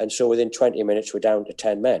 And so within 20 minutes, we're down to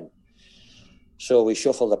 10 men. So we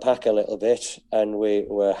shuffled the pack a little bit and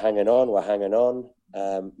we're hanging on.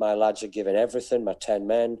 My lads are giving everything, my 10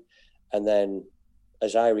 men. And then,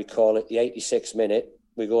 as I recall it, the 86th minute,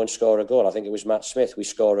 we go and score a goal. I think it was Matt Smith. We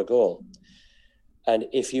score a goal. And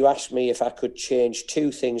if you asked me if I could change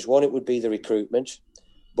two things, one, it would be the recruitment.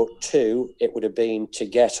 But two, it would have been to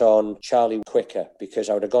get on Charlie quicker, because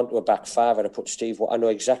I would have gone to a back five. I'd have put I know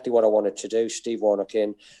exactly what I wanted to do, Steve Warnock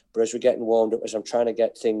in. But as we're getting warmed up, as I'm trying to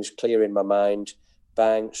get things clear in my mind,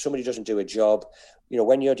 bang, somebody doesn't do a job. You know,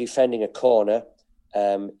 when you're defending a corner,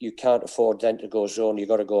 you can't afford then to go zone. You've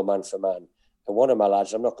got to go man for man. And one of my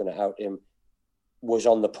lads, I'm not going to out him, was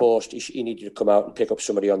on the post. He needed to come out and pick up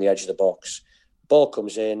somebody on the edge of the box. Ball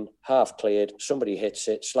comes in, half cleared, somebody hits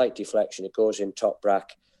it, slight deflection, it goes in top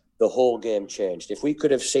brack. The whole game changed. If we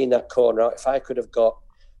could have seen that corner out, if I could have got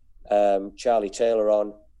Charlie Taylor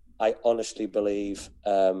on, I honestly believe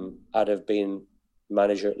I'd have been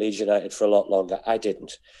manager at Leeds United for a lot longer. I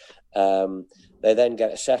didn't. They then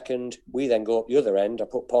get a second. We then go up the other end. I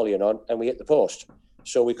put Pollian on and we hit the post.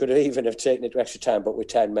 So we could have even have taken it to extra time, but with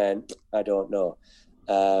 10 men, I don't know.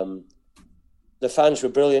 The fans were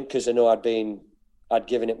brilliant because they know I'd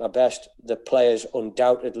given it my best. The players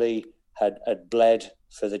undoubtedly had bled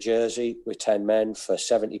for the jersey with 10 men for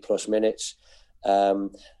 70 plus minutes.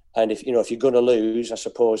 And if you're going to lose, I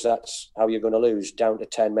suppose that's how you're going to lose, down to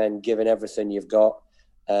 10 men, giving everything you've got,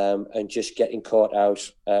 and just getting caught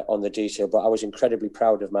out on the detail. But I was incredibly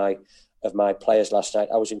proud of my players last night.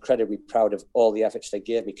 I was incredibly proud of all the efforts they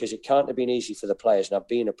gave me, because it can't have been easy for the players. And I've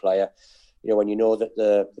been a player, when you know that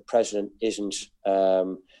the president isn't,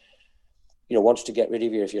 wants to get rid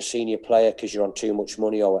of you if you're a senior player because you're on too much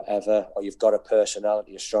money or whatever, or you've got a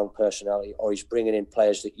strong personality, or he's bringing in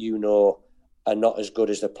players that are not as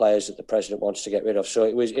good as the players that the president wants to get rid of. So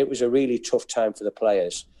it was a really tough time for the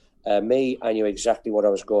players. I knew exactly what I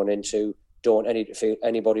was going into. Don't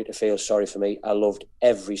anybody to feel sorry for me. I loved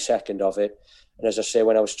every second of it. And as I say,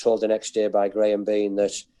 when I was told the next day by Graham Bean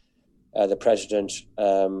that the president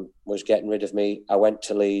was getting rid of me, I went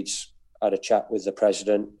to Leeds, had a chat with the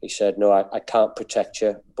president. He said, no, I can't protect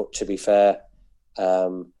you. But to be fair,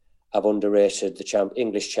 I've underrated the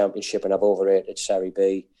English Championship and I've overrated Serie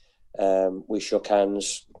B. We shook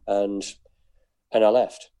hands and I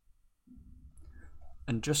left.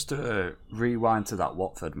 And just to rewind to that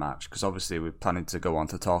Watford match, because obviously we're planning to go on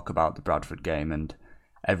to talk about the Bradford game and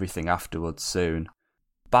everything afterwards soon.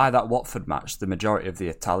 By that Watford match, the majority of the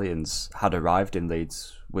Italians had arrived in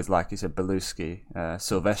Leeds with, like you said, Beluschi,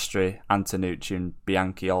 Silvestri, Antonucci and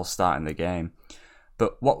Bianchi all starting the game.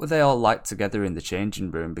 But what were they all like together in the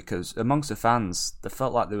changing room? Because amongst the fans, there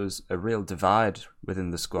felt like there was a real divide within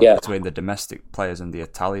the squad between the domestic players and the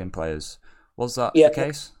Italian players. Was that the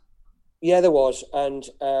case? Yeah, there was. And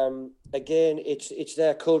again, it's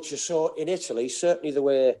their culture. So in Italy, certainly the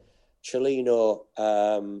way Cellino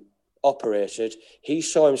operated, he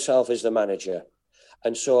saw himself as the manager.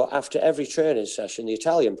 And so after every training session, the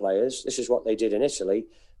Italian players, this is what they did in Italy,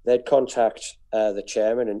 they'd contact the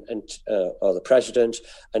chairman or the president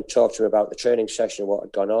and talk to him about the training session and what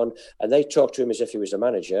had gone on. And they talked to him as if he was the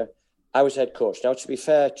manager. I was head coach. Now, to be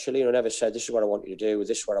fair, Cellino never said, this is what I want you to do,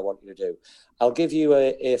 this is what I want you to do. I'll give you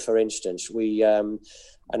for instance,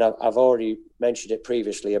 and I've already mentioned it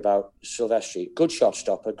previously about Silvestri. Good shot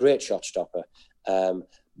stopper, great shot stopper,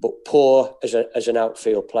 but poor as an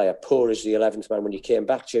outfield player, poor as the 11th man. When you came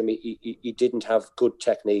back to him, he didn't have good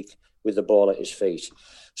technique with the ball at his feet.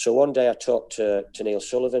 So one day I talked to Neil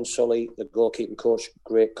Sullivan, Sully, the goalkeeping coach,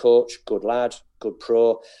 great coach, good lad, good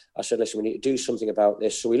pro. I said, listen, we need to do something about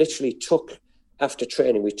this. So we literally after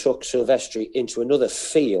training, we took Silvestri into another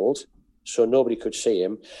field so nobody could see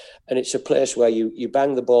him. And it's a place where you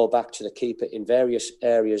bang the ball back to the keeper in various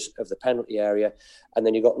areas of the penalty area. And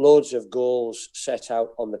then you've got loads of goals set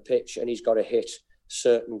out on the pitch, and he's got to hit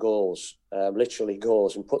certain goals, literally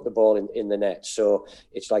goals, and put the ball in the net. So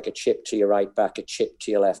it's like a chip to your right back, a chip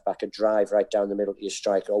to your left back, a drive right down the middle to your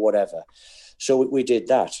striker or whatever. So we did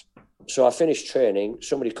that. So I finished training.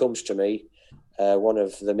 Somebody comes to me, one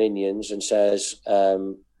of the minions, and says,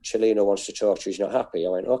 Cellino wants to talk to you, he's not happy. I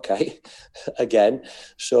went, okay, again.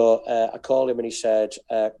 So I called him and he said,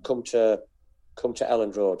 come to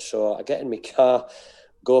Elland Road. So I get in my car,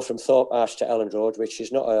 go from Thorpe Arch to Elland Road, which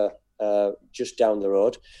is not just down the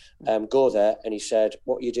road, go there. And he said,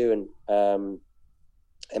 what are you doing?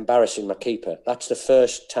 Embarrassing my keeper. That's the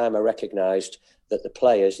first time I recognised that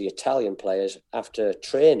the Italian players, after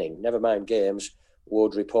training, never mind games,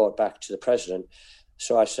 would report back to the president.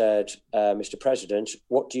 So I said, Mr. President,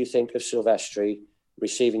 what do you think of Silvestri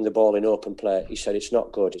receiving the ball in open play? He said, it's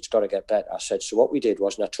not good. It's got to get better. I said, so what we did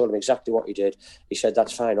was, and I told him exactly what he did. He said,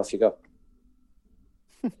 that's fine. Off you go.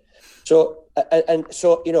 So,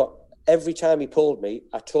 every time he pulled me,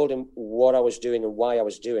 I told him what I was doing and why I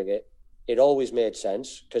was doing it. It always made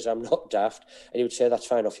sense because I'm not daft. And he would say, that's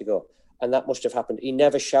fine, off you go. And that must have happened. He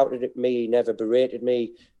never shouted at me. He never berated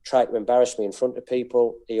me, tried to embarrass me in front of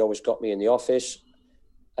people. He always got me in the office.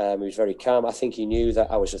 He was very calm. I think he knew that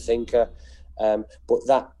I was a thinker. But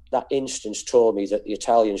that instance told me that the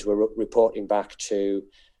Italians were reporting back to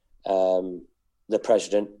the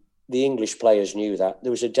president. The English players knew that.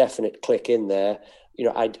 There was a definite click in there.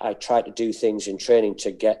 I tried to do things in training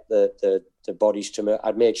to get the bodies to.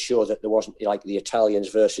 I'd made sure that there wasn't like the Italians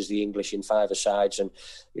versus the English in five-a-sides. And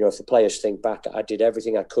if the players think back, I did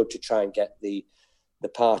everything I could to try and get the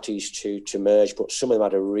parties to merge. But some of them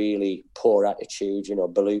had a really poor attitude.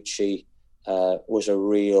 Bellucci was a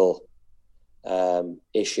real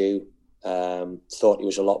issue. Thought he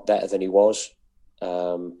was a lot better than he was.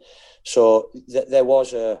 So there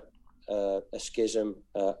was a schism.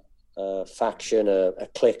 Faction, a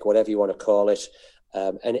clique, whatever you want to call it,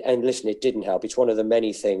 and listen, it didn't help. It's one of the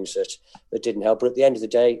many things that didn't help. But at the end of the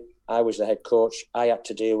day, I was the head coach. I had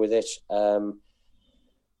to deal with it.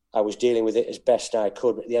 I was dealing with it as best I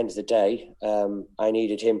could. But at the end of the day, I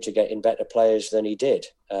needed him to get in better players than he did,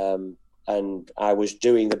 and I was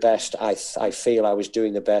doing the best. I feel I was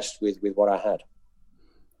doing the best with what I had.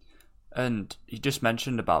 And you just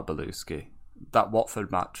mentioned about Belluschi. That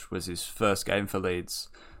Watford match was his first game for Leeds.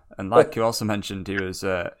 And like you also mentioned, he was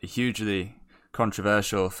a hugely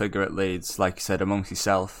controversial figure at Leeds, like you said, amongst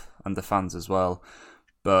himself and the fans as well.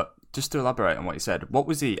 But just to elaborate on what you said, what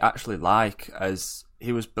was he actually like, as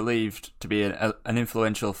he was believed to be an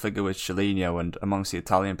influential figure with Cellino and amongst the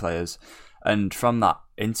Italian players? And from that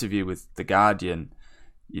interview with The Guardian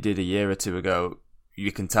you did a year or two ago,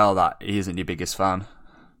 you can tell that he isn't your biggest fan.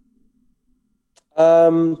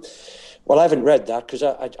 Well, I haven't read that because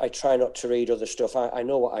I try not to read other stuff. I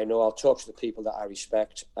know what I know. I'll talk to the people that I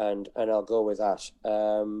respect, and I'll go with that.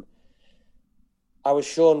 I was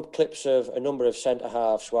shown clips of a number of centre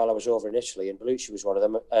halves while I was over in Italy, and Bellucci was one of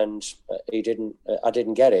them. And I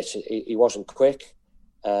didn't get it. He wasn't quick.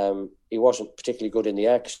 He wasn't particularly good in the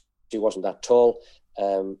X. He wasn't that tall.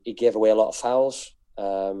 He gave away a lot of fouls.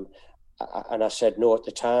 And I said no at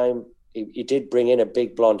the time. He did bring in a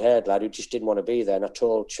big blonde-haired lad who just didn't want to be there. And I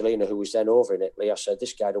told Cellino, who was then over in Italy, I said,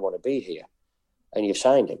 this guy don't want to be here. And you've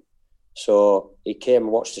signed him. So he came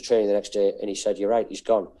and watched the training the next day and he said, you're right, he's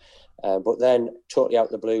gone. But then, totally out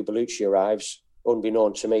of the blue, Bellucci arrives,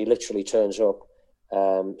 unbeknown to me, literally turns up.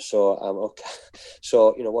 So I'm okay.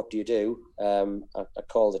 So, what do you do? I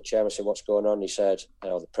called the chairman, said, what's going on? He said,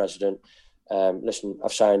 the president, listen,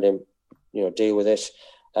 I've signed him, deal with it.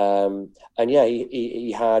 And yeah,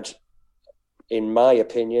 he had, in my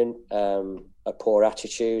opinion, a poor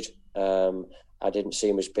attitude. I didn't see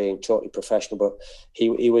him as being totally professional, but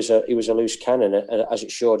he was a loose cannon, and as it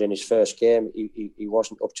showed in his first game, he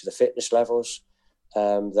wasn't up to the fitness levels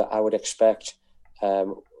that I would expect.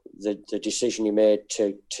 the decision he made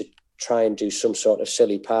to try and do some sort of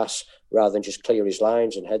silly pass rather than just clear his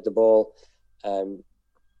lines and head the ball,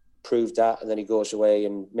 proved that, and then he goes away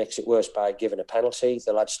and makes it worse by giving a penalty.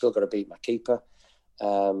 The lad's still got to beat my keeper.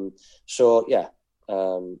 And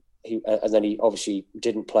then he obviously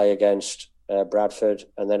didn't play against Bradford,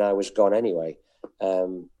 and then I was gone anyway.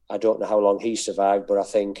 I don't know how long he survived, but I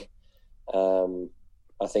think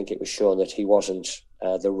it was shown that he wasn't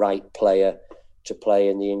the right player to play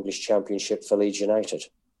in the English Championship for Leeds United.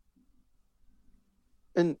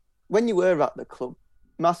 And when you were at the club,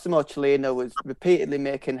 Massimo Cellino was repeatedly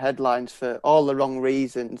making headlines for all the wrong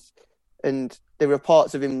reasons. And the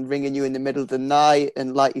reports of him ringing you in the middle of the night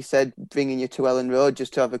and, like you said, bringing you to Ellen Road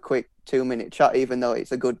just to have a quick 2-minute chat, even though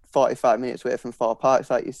it's a good 45 minutes away from Four Parks,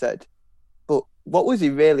 like you said. But what was he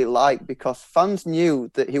really like? Because fans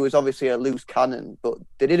knew that he was obviously a loose cannon, but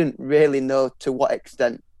they didn't really know to what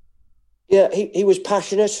extent. Yeah, he was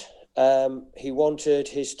passionate. He wanted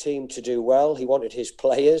his team to do well. He wanted his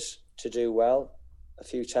players to do well. A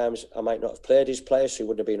few times I might not have played his players, so he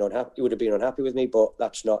would have been unhappy. He would have been unhappy with me, but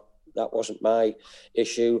that wasn't my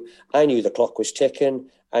issue. I knew the clock was ticking.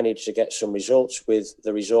 I needed to get some results with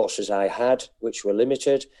the resources I had, which were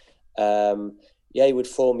limited. He would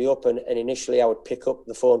phone me up, and initially I would pick up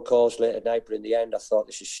the phone calls late at night, but in the end I thought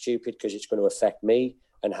this is stupid because it's going to affect me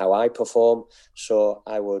and how I perform. So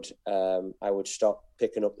I would stop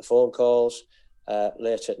picking up the phone calls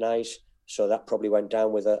late at night. So that probably went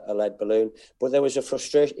down with a lead balloon. But there was a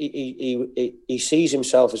frustration. He sees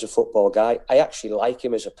himself as a football guy. I actually like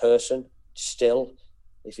him as a person still.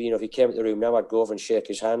 If he came into the room now, I'd go over and shake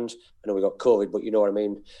his hand. I know we got COVID, but you know what I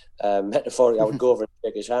mean. Metaphorically, I would go over and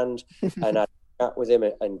shake his hand and I'd chat with him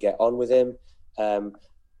and get on with him.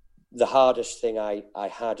 The hardest thing I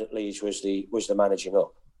had at Leeds was the managing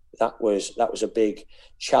up. That was a big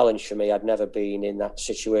challenge for me. I'd never been in that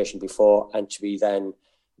situation before, and to be then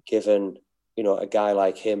given, a guy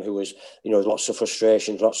like him who was, lots of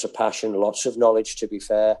frustrations, lots of passion, lots of knowledge, to be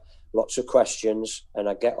fair, lots of questions, and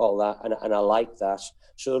I get all that, and I like that.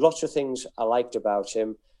 So there were lots of things I liked about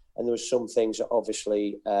him, and there were some things that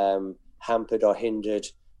obviously hampered or hindered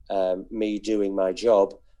me doing my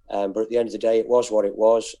job. But at the end of the day, it was what it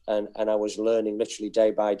was, and I was learning literally day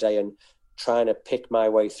by day and trying to pick my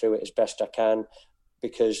way through it as best I can.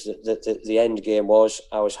 Because the end game was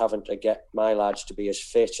I was having to get my lads to be as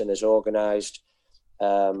fit and as organised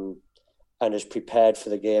and as prepared for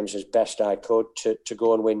the games as best I could to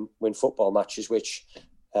go and win football matches, which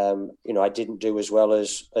I didn't do as well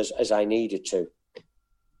as I needed to.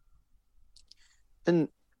 And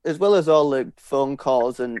as well as all the phone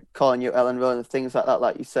calls and calling you Ellen Road and things like that,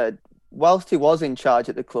 like you said, whilst he was in charge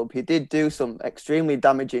at the club, he did do some extremely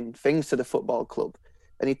damaging things to the football club.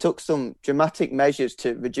 And he took some dramatic measures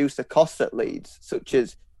to reduce the costs at Leeds, such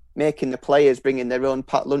as making the players bring in their own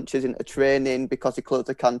packed lunches into training because he closed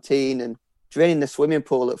the canteen, and draining the swimming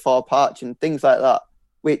pool at Four Parch and things like that,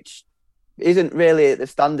 which isn't really at the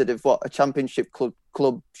standard of what a championship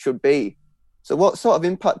club should be. So what sort of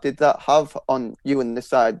impact did that have on you and the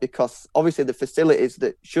side? Because obviously the facilities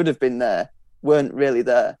that should have been there weren't really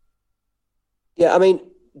there. Yeah, I mean,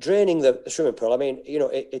 draining the swimming pool, I mean,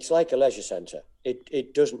 it's like a leisure centre.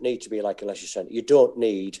 It doesn't need to be like a leisure centre. You don't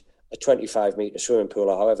need a 25-metre swimming pool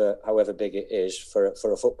or however big it is for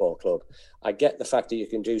a football club. I get the fact that you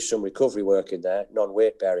can do some recovery work in there,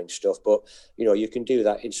 non-weight-bearing stuff, but, you can do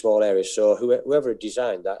that in small areas. So whoever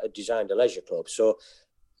designed that had designed a leisure club. So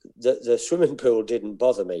the swimming pool didn't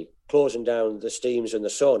bother me. Closing down the steams and the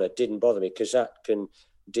sauna didn't bother me because that can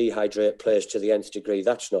dehydrate players to the nth degree.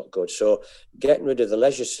 That's not good. So getting rid of the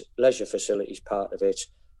leisure facilities part of it,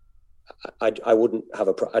 I didn't have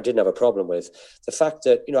a problem with. The fact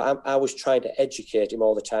that I was trying to educate him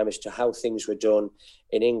all the time as to how things were done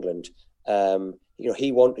in England.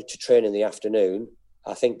 He wanted to train in the afternoon,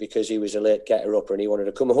 I think because he was a late getter upper and he wanted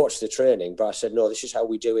to come and watch the training. But I said, no, this is how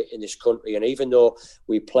we do it in this country. And even though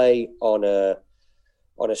we play on a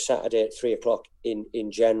Saturday at 3:00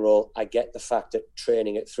 in general, I get the fact that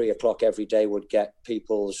training at 3:00 every day would get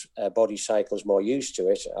people's body cycles more used to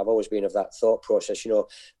it. I've always been of that thought process.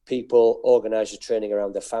 People organise the training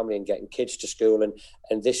around their family and getting kids to school,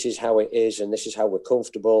 and this is how it is, and this is how we're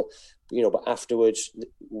comfortable. But afterwards,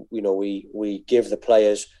 we give the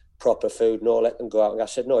players proper food. No, let them go out. And I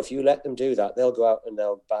said, no, if you let them do that, they'll go out and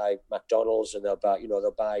they'll buy McDonald's and they'll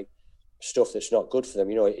buy stuff that's not good for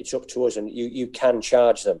them. It's up to us, and you can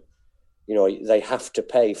charge them. They have to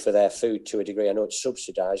pay for their food to a degree. I know it's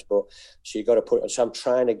subsidised, but so you've got to put it on. So I'm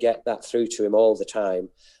trying to get that through to him all the time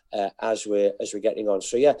as we're getting on.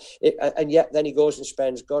 So yeah, and yet then he goes and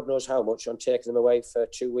spends God knows how much on taking them away for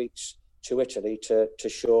 2 weeks to Italy to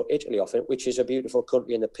show Italy off, which is a beautiful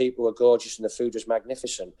country, and the people were gorgeous and the food was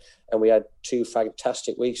magnificent. And we had 2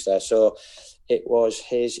 fantastic weeks there. So it was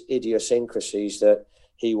his idiosyncrasies that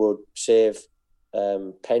he would save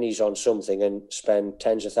pennies on something and spend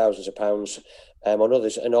tens of thousands of pounds on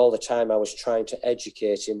others. And all the time I was trying to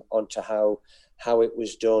educate him onto how it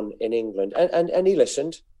was done in England. And he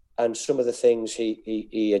listened, and some of the things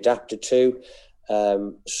he adapted to,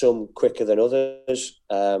 some quicker than others.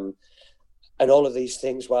 And all of these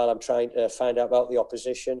things while I'm trying to find out about the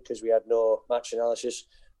opposition, because we had no match analysis,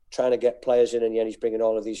 trying to get players in, and yet he's bringing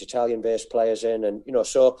all of these Italian-based players in. And,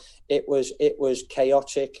 so it was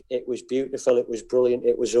chaotic, it was beautiful, it was brilliant,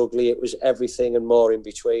 it was ugly, it was everything and more in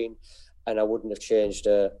between. And I wouldn't have changed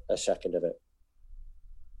a second of it.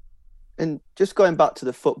 And just going back to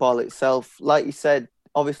the football itself, like you said,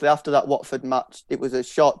 obviously after that Watford match, it was a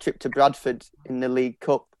short trip to Bradford in the League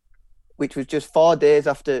Cup, which was just 4 days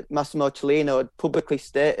after Massimo Cellino had publicly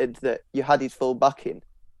stated that you had his full backing.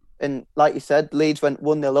 And like you said, Leeds went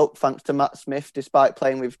 1-0 up thanks to Matt Smith, despite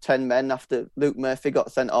playing with 10 men after Luke Murphy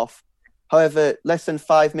got sent off. However, less than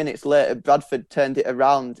 5 minutes later, Bradford turned it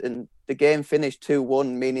around and the game finished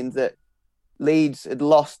 2-1, meaning that Leeds had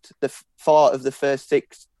lost the 4 of the first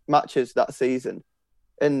 6 matches that season.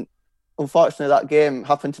 And unfortunately, that game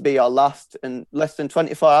happened to be our last. And less than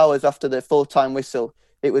 24 hours after the full-time whistle,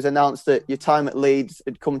 it was announced that your time at Leeds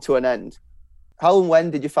had come to an end. How and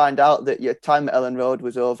when did you find out that your time at Ellen Road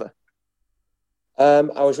was over? I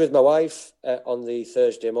was with my wife on the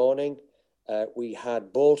Thursday morning. We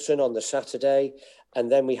had Bolton on the Saturday,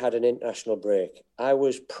 and then we had an international break. I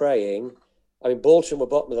was praying. I mean, Bolton were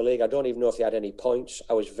bottom of the league. I don't even know if they had any points.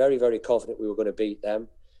 I was very, very confident we were going to beat them.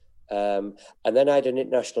 And then I had an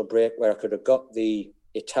international break where I could have got the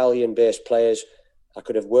Italian-based players. I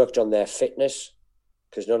could have worked on their fitness,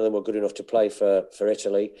 because none of them were good enough to play for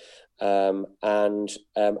Italy. And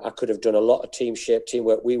I could have done a lot of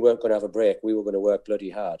teamwork. We weren't going to have a break. We were going to work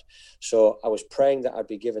bloody hard. So I was praying that I'd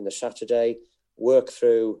be given the Saturday, work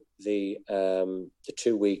through the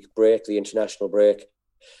 2-week break, the international break,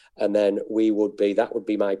 and then that would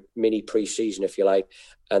be my mini pre-season, if you like.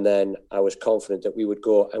 And then I was confident that we would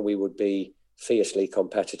go and we would be fiercely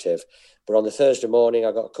competitive. But on the Thursday morning,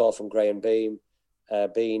 I got a call from Graham Bean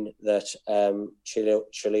that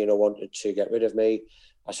Cellino wanted to get rid of me.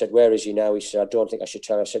 I said, where is he now? He said, I don't think I should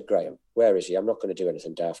tell him. I said, Graham, where is he? I'm not going to do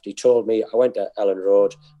anything daft. He told me. I went to Ellen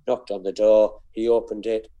Road, knocked on the door. He opened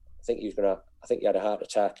it. I think he had a heart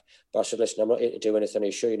attack. But I said, listen, I'm not here to do anything. Are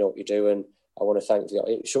you sure you know what you're doing? I want to thank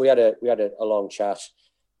you. So we had a long chat.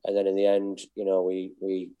 And then in the end,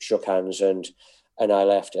 we shook hands and I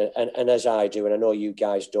left. And as I do, and I know you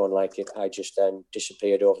guys don't like it, I just then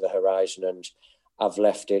disappeared over the horizon, and I've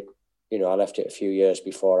left it, I left it a few years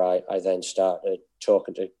before I then started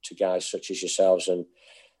talking to guys such as yourselves and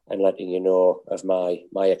letting you know of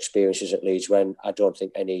my experiences at Leeds, when I don't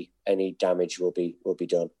think any damage will be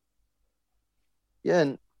done. Yeah,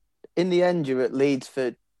 and in the end, you're at Leeds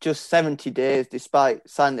for just 70 days, despite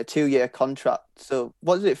signing a 2-year contract. So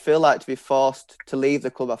what does it feel like to be forced to leave the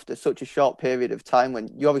club after such a short period of time, when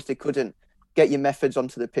you obviously couldn't get your methods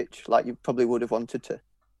onto the pitch like you probably would have wanted to?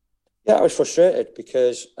 Yeah, I was frustrated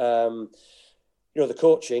because, the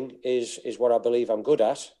coaching is what I believe I'm good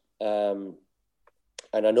at. And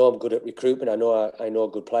I know I'm good at recruitment. I know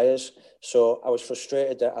good players. So I was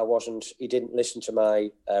frustrated that he didn't listen to my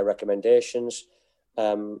recommendations.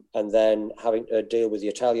 And then having to deal with the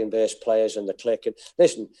Italian-based players and the clique. And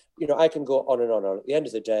listen, I can go on and on. At the end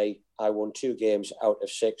of the day, I won 2 games out of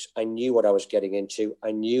 6. I knew what I was getting into.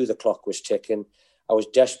 I knew the clock was ticking. I was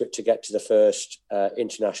desperate to get to the first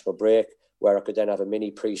international break, where I could then have a mini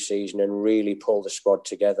pre-season and really pull the squad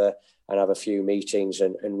together and have a few meetings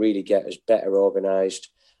and really get us better organised.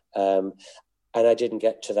 And I didn't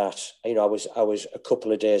get to that. I was a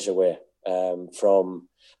couple of days away from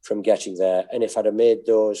getting there. And if I'd have made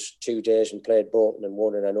those 2 days and played Bolton and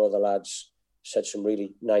won, and I know the lads said some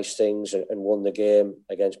really nice things and won the game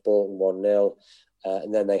against Bolton 1-0.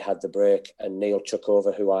 And then they had the break, and Neil took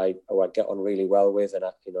over, who I get on really well with, and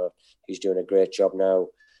he's doing a great job now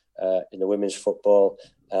in the women's football.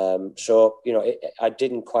 I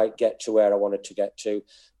didn't quite get to where I wanted to get to.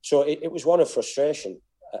 So it was one of frustration,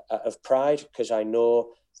 of pride, because I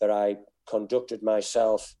know that I conducted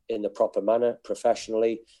myself in the proper manner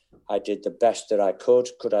professionally. I did the best that I could.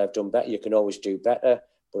 Could I have done better? You can always do better.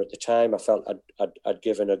 But at the time, I felt I'd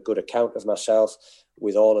given a good account of myself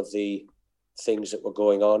with all of the things that were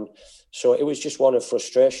going on. So it was just one of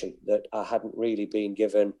frustration that I hadn't really been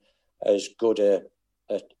given as good a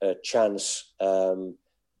chance,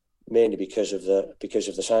 mainly because of the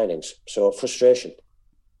signings. So frustration.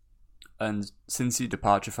 And since your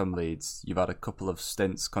departure from Leeds, you've had a couple of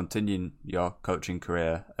stints continuing your coaching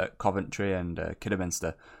career at Coventry and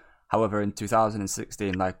Kidderminster. However, in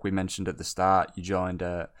 2016, like we mentioned at the start, you joined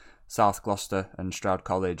South Gloucester and Stroud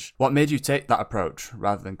College. What made you take that approach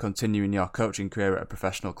rather than continuing your coaching career at a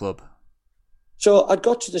professional club? So I'd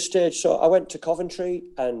got to the stage, so I went to Coventry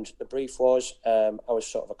and the brief was I was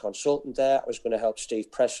sort of a consultant there. I was going to help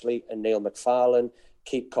Steve Pressley and Neil McFarlane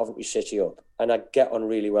keep Coventry City up. And I get on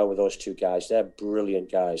really well with those two guys. They're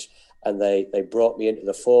brilliant guys. And they brought me into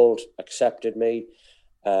the fold, accepted me.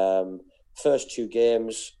 First two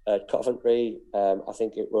games at Coventry, I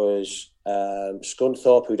think it was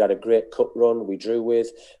Scunthorpe, who'd had a great cup run, we drew with.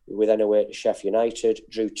 We then away to Sheffield United,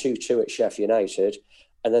 drew 2-2 at Sheffield United.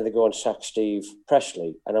 And then they go and sack Steve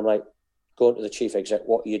Pressley. And I'm like, going to the chief exec,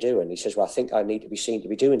 what are you doing? He says, well, I think I need to be seen to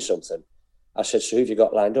be doing something. I said, so who have you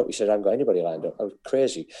got lined up? He said, I haven't got anybody lined up. I was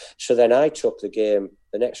crazy. So then I took the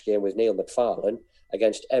next game with Neil McFarlane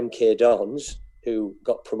against MK Dons, who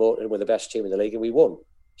got promoted and were the best team in the league, and we won.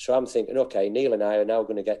 So I'm thinking, okay, Neil and I are now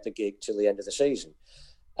going to get the gig till the end of the season.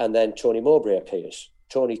 And then Tony Mowbray appears.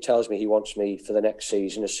 Tony tells me he wants me for the next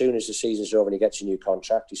season. As soon as the season's over and he gets a new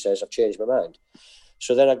contract, he says, I've changed my mind.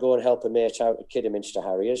 So then I go and help a mate out at Kidderminster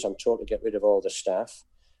Harriers. I'm told to get rid of all the staff,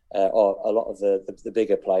 or a lot of the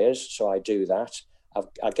bigger players. So I do that.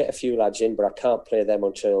 I get a few lads in, but I can't play them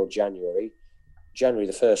until January. January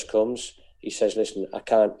the 1st comes. He says, listen, I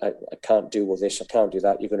can't do all this. I can't do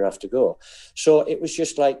that. You're going to have to go. So it was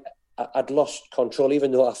just like I'd lost control, even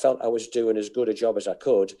though I felt I was doing as good a job as I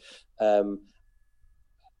could.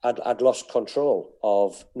 I'd lost control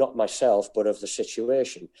of not myself, but of the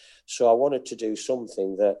situation. So I wanted to do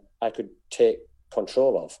something that I could take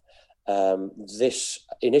control of.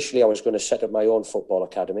 Initially, I was going to set up my own football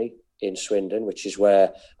academy in Swindon, which is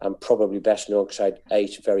where I'm probably best known because I had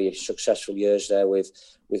 8 very successful years there with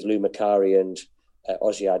Lou Macari and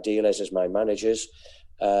Ozzy Ardiles as my managers.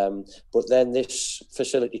 But then this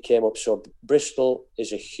facility came up. So Bristol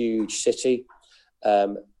is a huge city.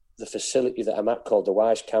 The facility that I'm at, called the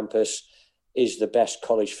Wise Campus, is the best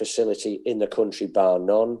college facility in the country, bar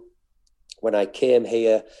none. When I came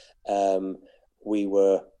here, we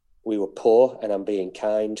were poor, and I'm being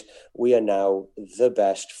kind. We are now the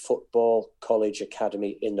best football college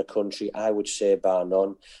academy in the country, I would say, bar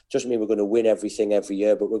none. Doesn't mean we're going to win everything every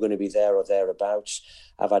year, but we're going to be there or thereabouts.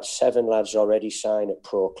 I've had 7 lads already sign at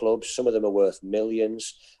pro clubs. Some of them are worth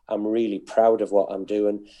millions. I'm really proud of what I'm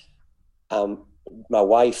doing. My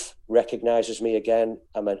wife recognises me again.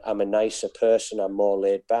 I'm a nicer person. I'm more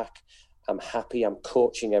laid back. I'm happy. I'm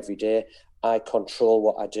coaching every day. I control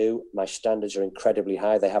what I do. My standards are incredibly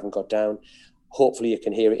high. They haven't got down. Hopefully you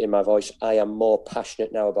can hear it in my voice. I am more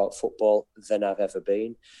passionate now about football than I've ever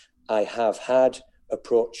been. I have had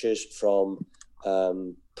approaches from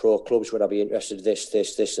pro clubs. Would I be interested in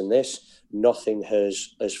this and this? Nothing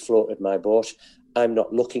has floated my boat. I'm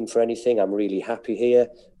not looking for anything. I'm really happy here.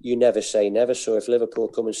 You never say never. So if Liverpool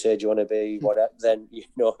come and say, do you want to be whatever, then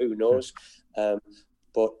who knows.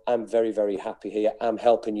 But I'm very, very happy here. I'm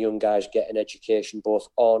helping young guys get an education both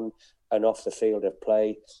on and off the field of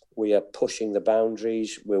play. We are pushing the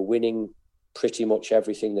boundaries. We're winning pretty much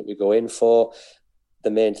everything that we go in for.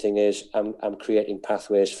 The main thing is I'm creating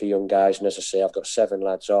pathways for young guys. And as I say, I've got 7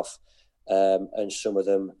 lads off, and some of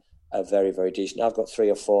them are very, very decent. I've got 3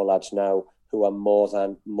 or 4 lads now who are more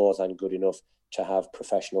than good enough to have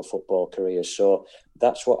professional football careers. So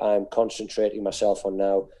that's what I'm concentrating myself on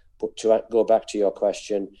now. But to go back to your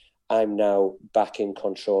question, I'm now back in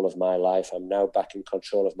control of my life. I'm now back in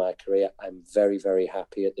control of my career. I'm very, very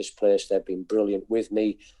happy at this place. They've been brilliant with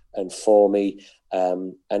me and for me,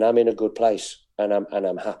 and I'm in a good place. And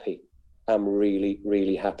I'm happy. I'm really,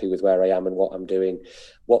 really happy with where I am and what I'm doing.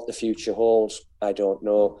 What the future holds, I don't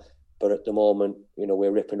know. But at the moment,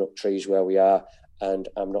 we're ripping up trees where we are, and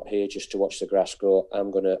I'm not here just to watch the grass grow.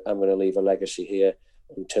 I'm gonna leave a legacy here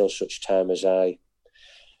until such time as I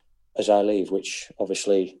leave, which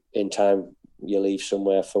obviously in time you leave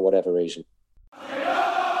somewhere for whatever reason.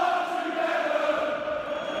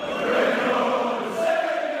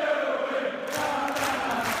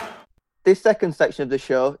 This second section of the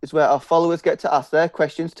show is where our followers get to ask their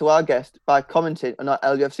questions to our guest by commenting on our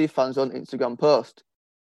LUFC Fans on Instagram post.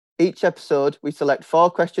 Each episode, we select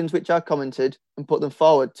 4 questions which are commented and put them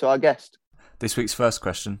forward to our guest. This week's first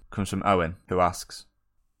question comes from Owen, who asks,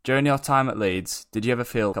 during your time at Leeds, did you ever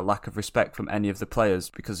feel a lack of respect from any of the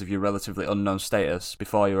players because of your relatively unknown status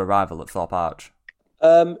before your arrival at Thorpe Arch?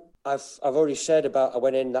 I've already said about I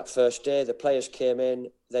went in that first day. The players came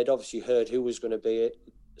in. They'd obviously heard who was going to be it.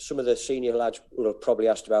 some of the senior lads would have probably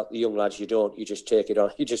asked about. The young lads, you don't. You just take it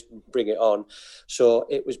on. You just bring it on. So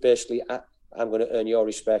it was basically, I'm going to earn your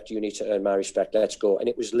respect. You need to earn my respect. Let's go. And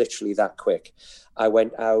it was literally that quick. I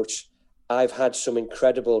went out. I've had some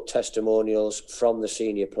incredible testimonials from the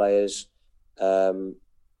senior players.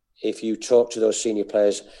 If you talk to those senior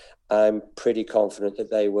players, I'm pretty confident that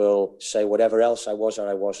they will say whatever else I was or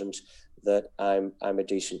I wasn't, that I'm a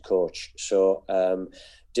decent coach. So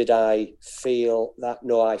did I feel that?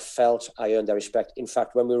 No, I felt I earned their respect. In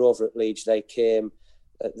fact, when we were over at Leeds, they came,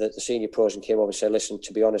 the senior pros, and came over and said, listen,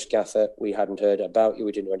 to be honest, Gaffer, we hadn't heard about you.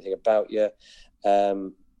 We didn't know anything about you.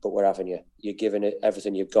 But we're having you. You're giving it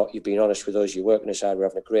everything you've got. You've been honest with us. You're working us hard. We're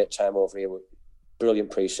having a great time over here. Brilliant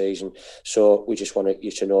pre-season. So we just want you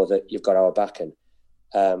to know that you've got our backing.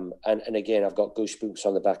 And again, I've got goosebumps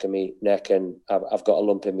on the back of my neck, and I've got a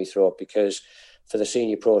lump in my throat, because for the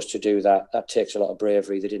senior pros to do that, that takes a lot of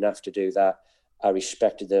bravery. They didn't have to do that. I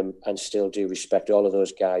respected them and still do respect all of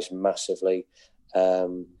those guys massively.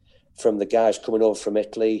 From the guys coming over from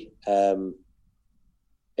Italy,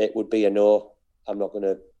 it would be a no. I'm not going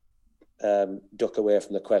to duck away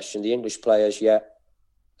from the question. The English players,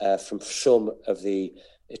 from some of the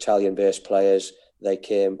Italian-based players, they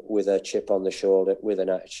came with a chip on the shoulder, with an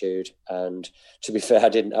attitude. And to be fair, I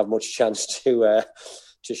didn't have much chance to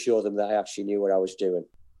show them that I actually knew what I was doing.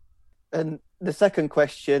 And the second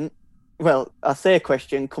question, well, I say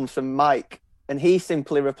question, comes from Mike. And he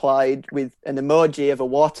simply replied with an emoji of a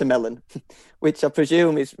watermelon, which I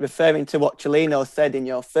presume is referring to what Cellino said in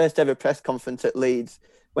your first ever press conference at Leeds,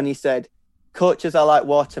 when he said, coaches are like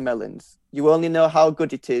watermelons. You only know how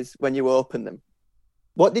good it is when you open them.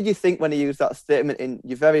 What did you think when he used that statement in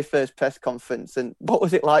your very first press conference? And what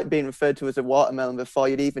was it like being referred to as a watermelon before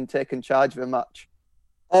you'd even taken charge of a match?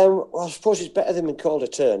 Well, I suppose it's better than being called a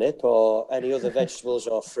turnip or any other vegetables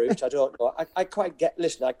or fruit. I don't know. I quite get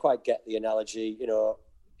the analogy,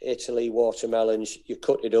 Italy, watermelons, you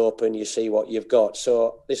cut it open, you see what you've got.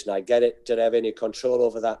 So, listen, I get it. Did I have any control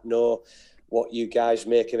over that? No. What you guys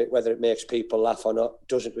make of it, whether it makes people laugh or not,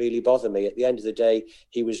 doesn't really bother me. At the end of the day,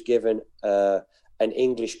 he was given an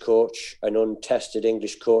English coach, an untested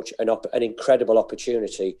English coach, an incredible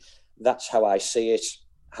opportunity. That's how I see it.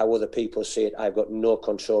 How other people see it, I've got no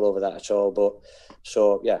control over that at all. But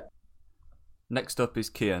so, yeah. Next up is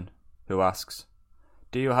Kian, who asks,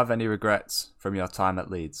 do you have any regrets from your time at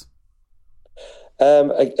Leeds?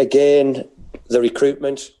 Again, the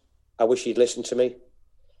recruitment. I wish he'd listened to me.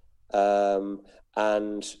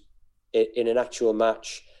 And in an actual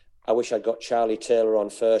match, I wish I'd got Charlie Taylor on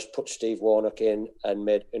first, put Steve Warnock in,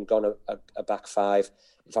 and gone a back five.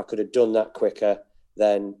 If I could have done that quicker,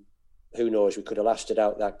 then who knows, we could have lasted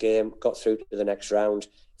out that game, got through to the next round.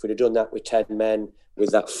 If we'd have done that with 10 men,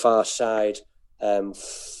 with that far side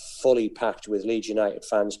fully packed with Leeds United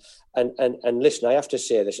fans. And listen, I have to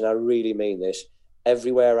say this, and I really mean this,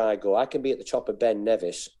 everywhere I go, I can be at the top of Ben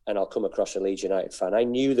Nevis and I'll come across a Leeds United fan. I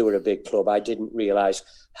knew they were a big club. I didn't realise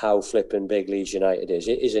how flipping big Leeds United is.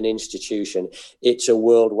 It is an institution. It's a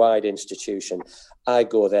worldwide institution. I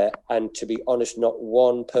go there, and to be honest, not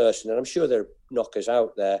one person, and I'm sure there are knockers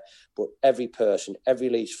out there, but every person, every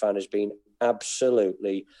Leeds fan has been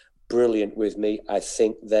absolutely brilliant with me. I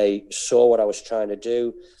think they saw what I was trying to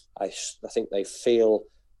do. I think they feel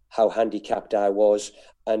how handicapped I was,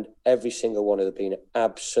 and every single one of them been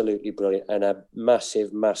absolutely brilliant, and a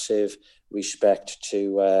massive, massive respect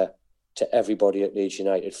to everybody at Leeds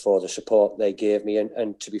United for the support they gave me,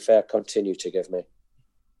 and to be fair, continue to give me.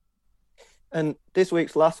 And this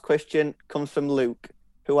week's last question comes from Luke,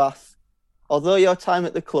 who asks, although your time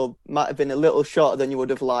at the club might have been a little shorter than you would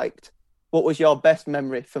have liked, what was your best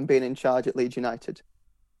memory from being in charge at Leeds United?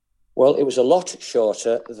 Well, it was a lot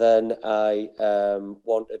shorter than I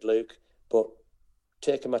wanted, Luke, but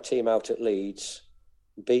taking my team out at Leeds,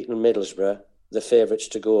 beating Middlesbrough, the favourites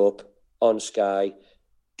to go up on Sky,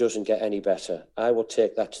 doesn't get any better. I will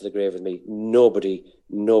take that to the grave with me. Nobody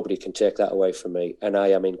can take that away from me, and I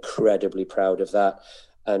am incredibly proud of that.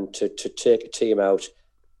 And to take a team out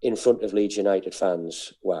in front of Leeds United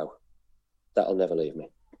fans, wow, that'll never leave me.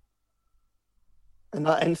 And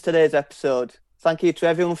that ends today's episode. Thank you to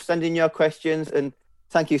everyone for sending your questions, and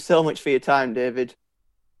thank you so much for your time, David.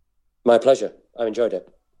 My pleasure. I enjoyed it.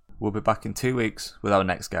 We'll be back in 2 weeks with our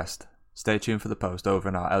next guest. Stay tuned for the post over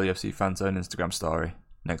in our LUFC Fan Zone Instagram story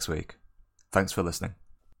next week. Thanks for listening.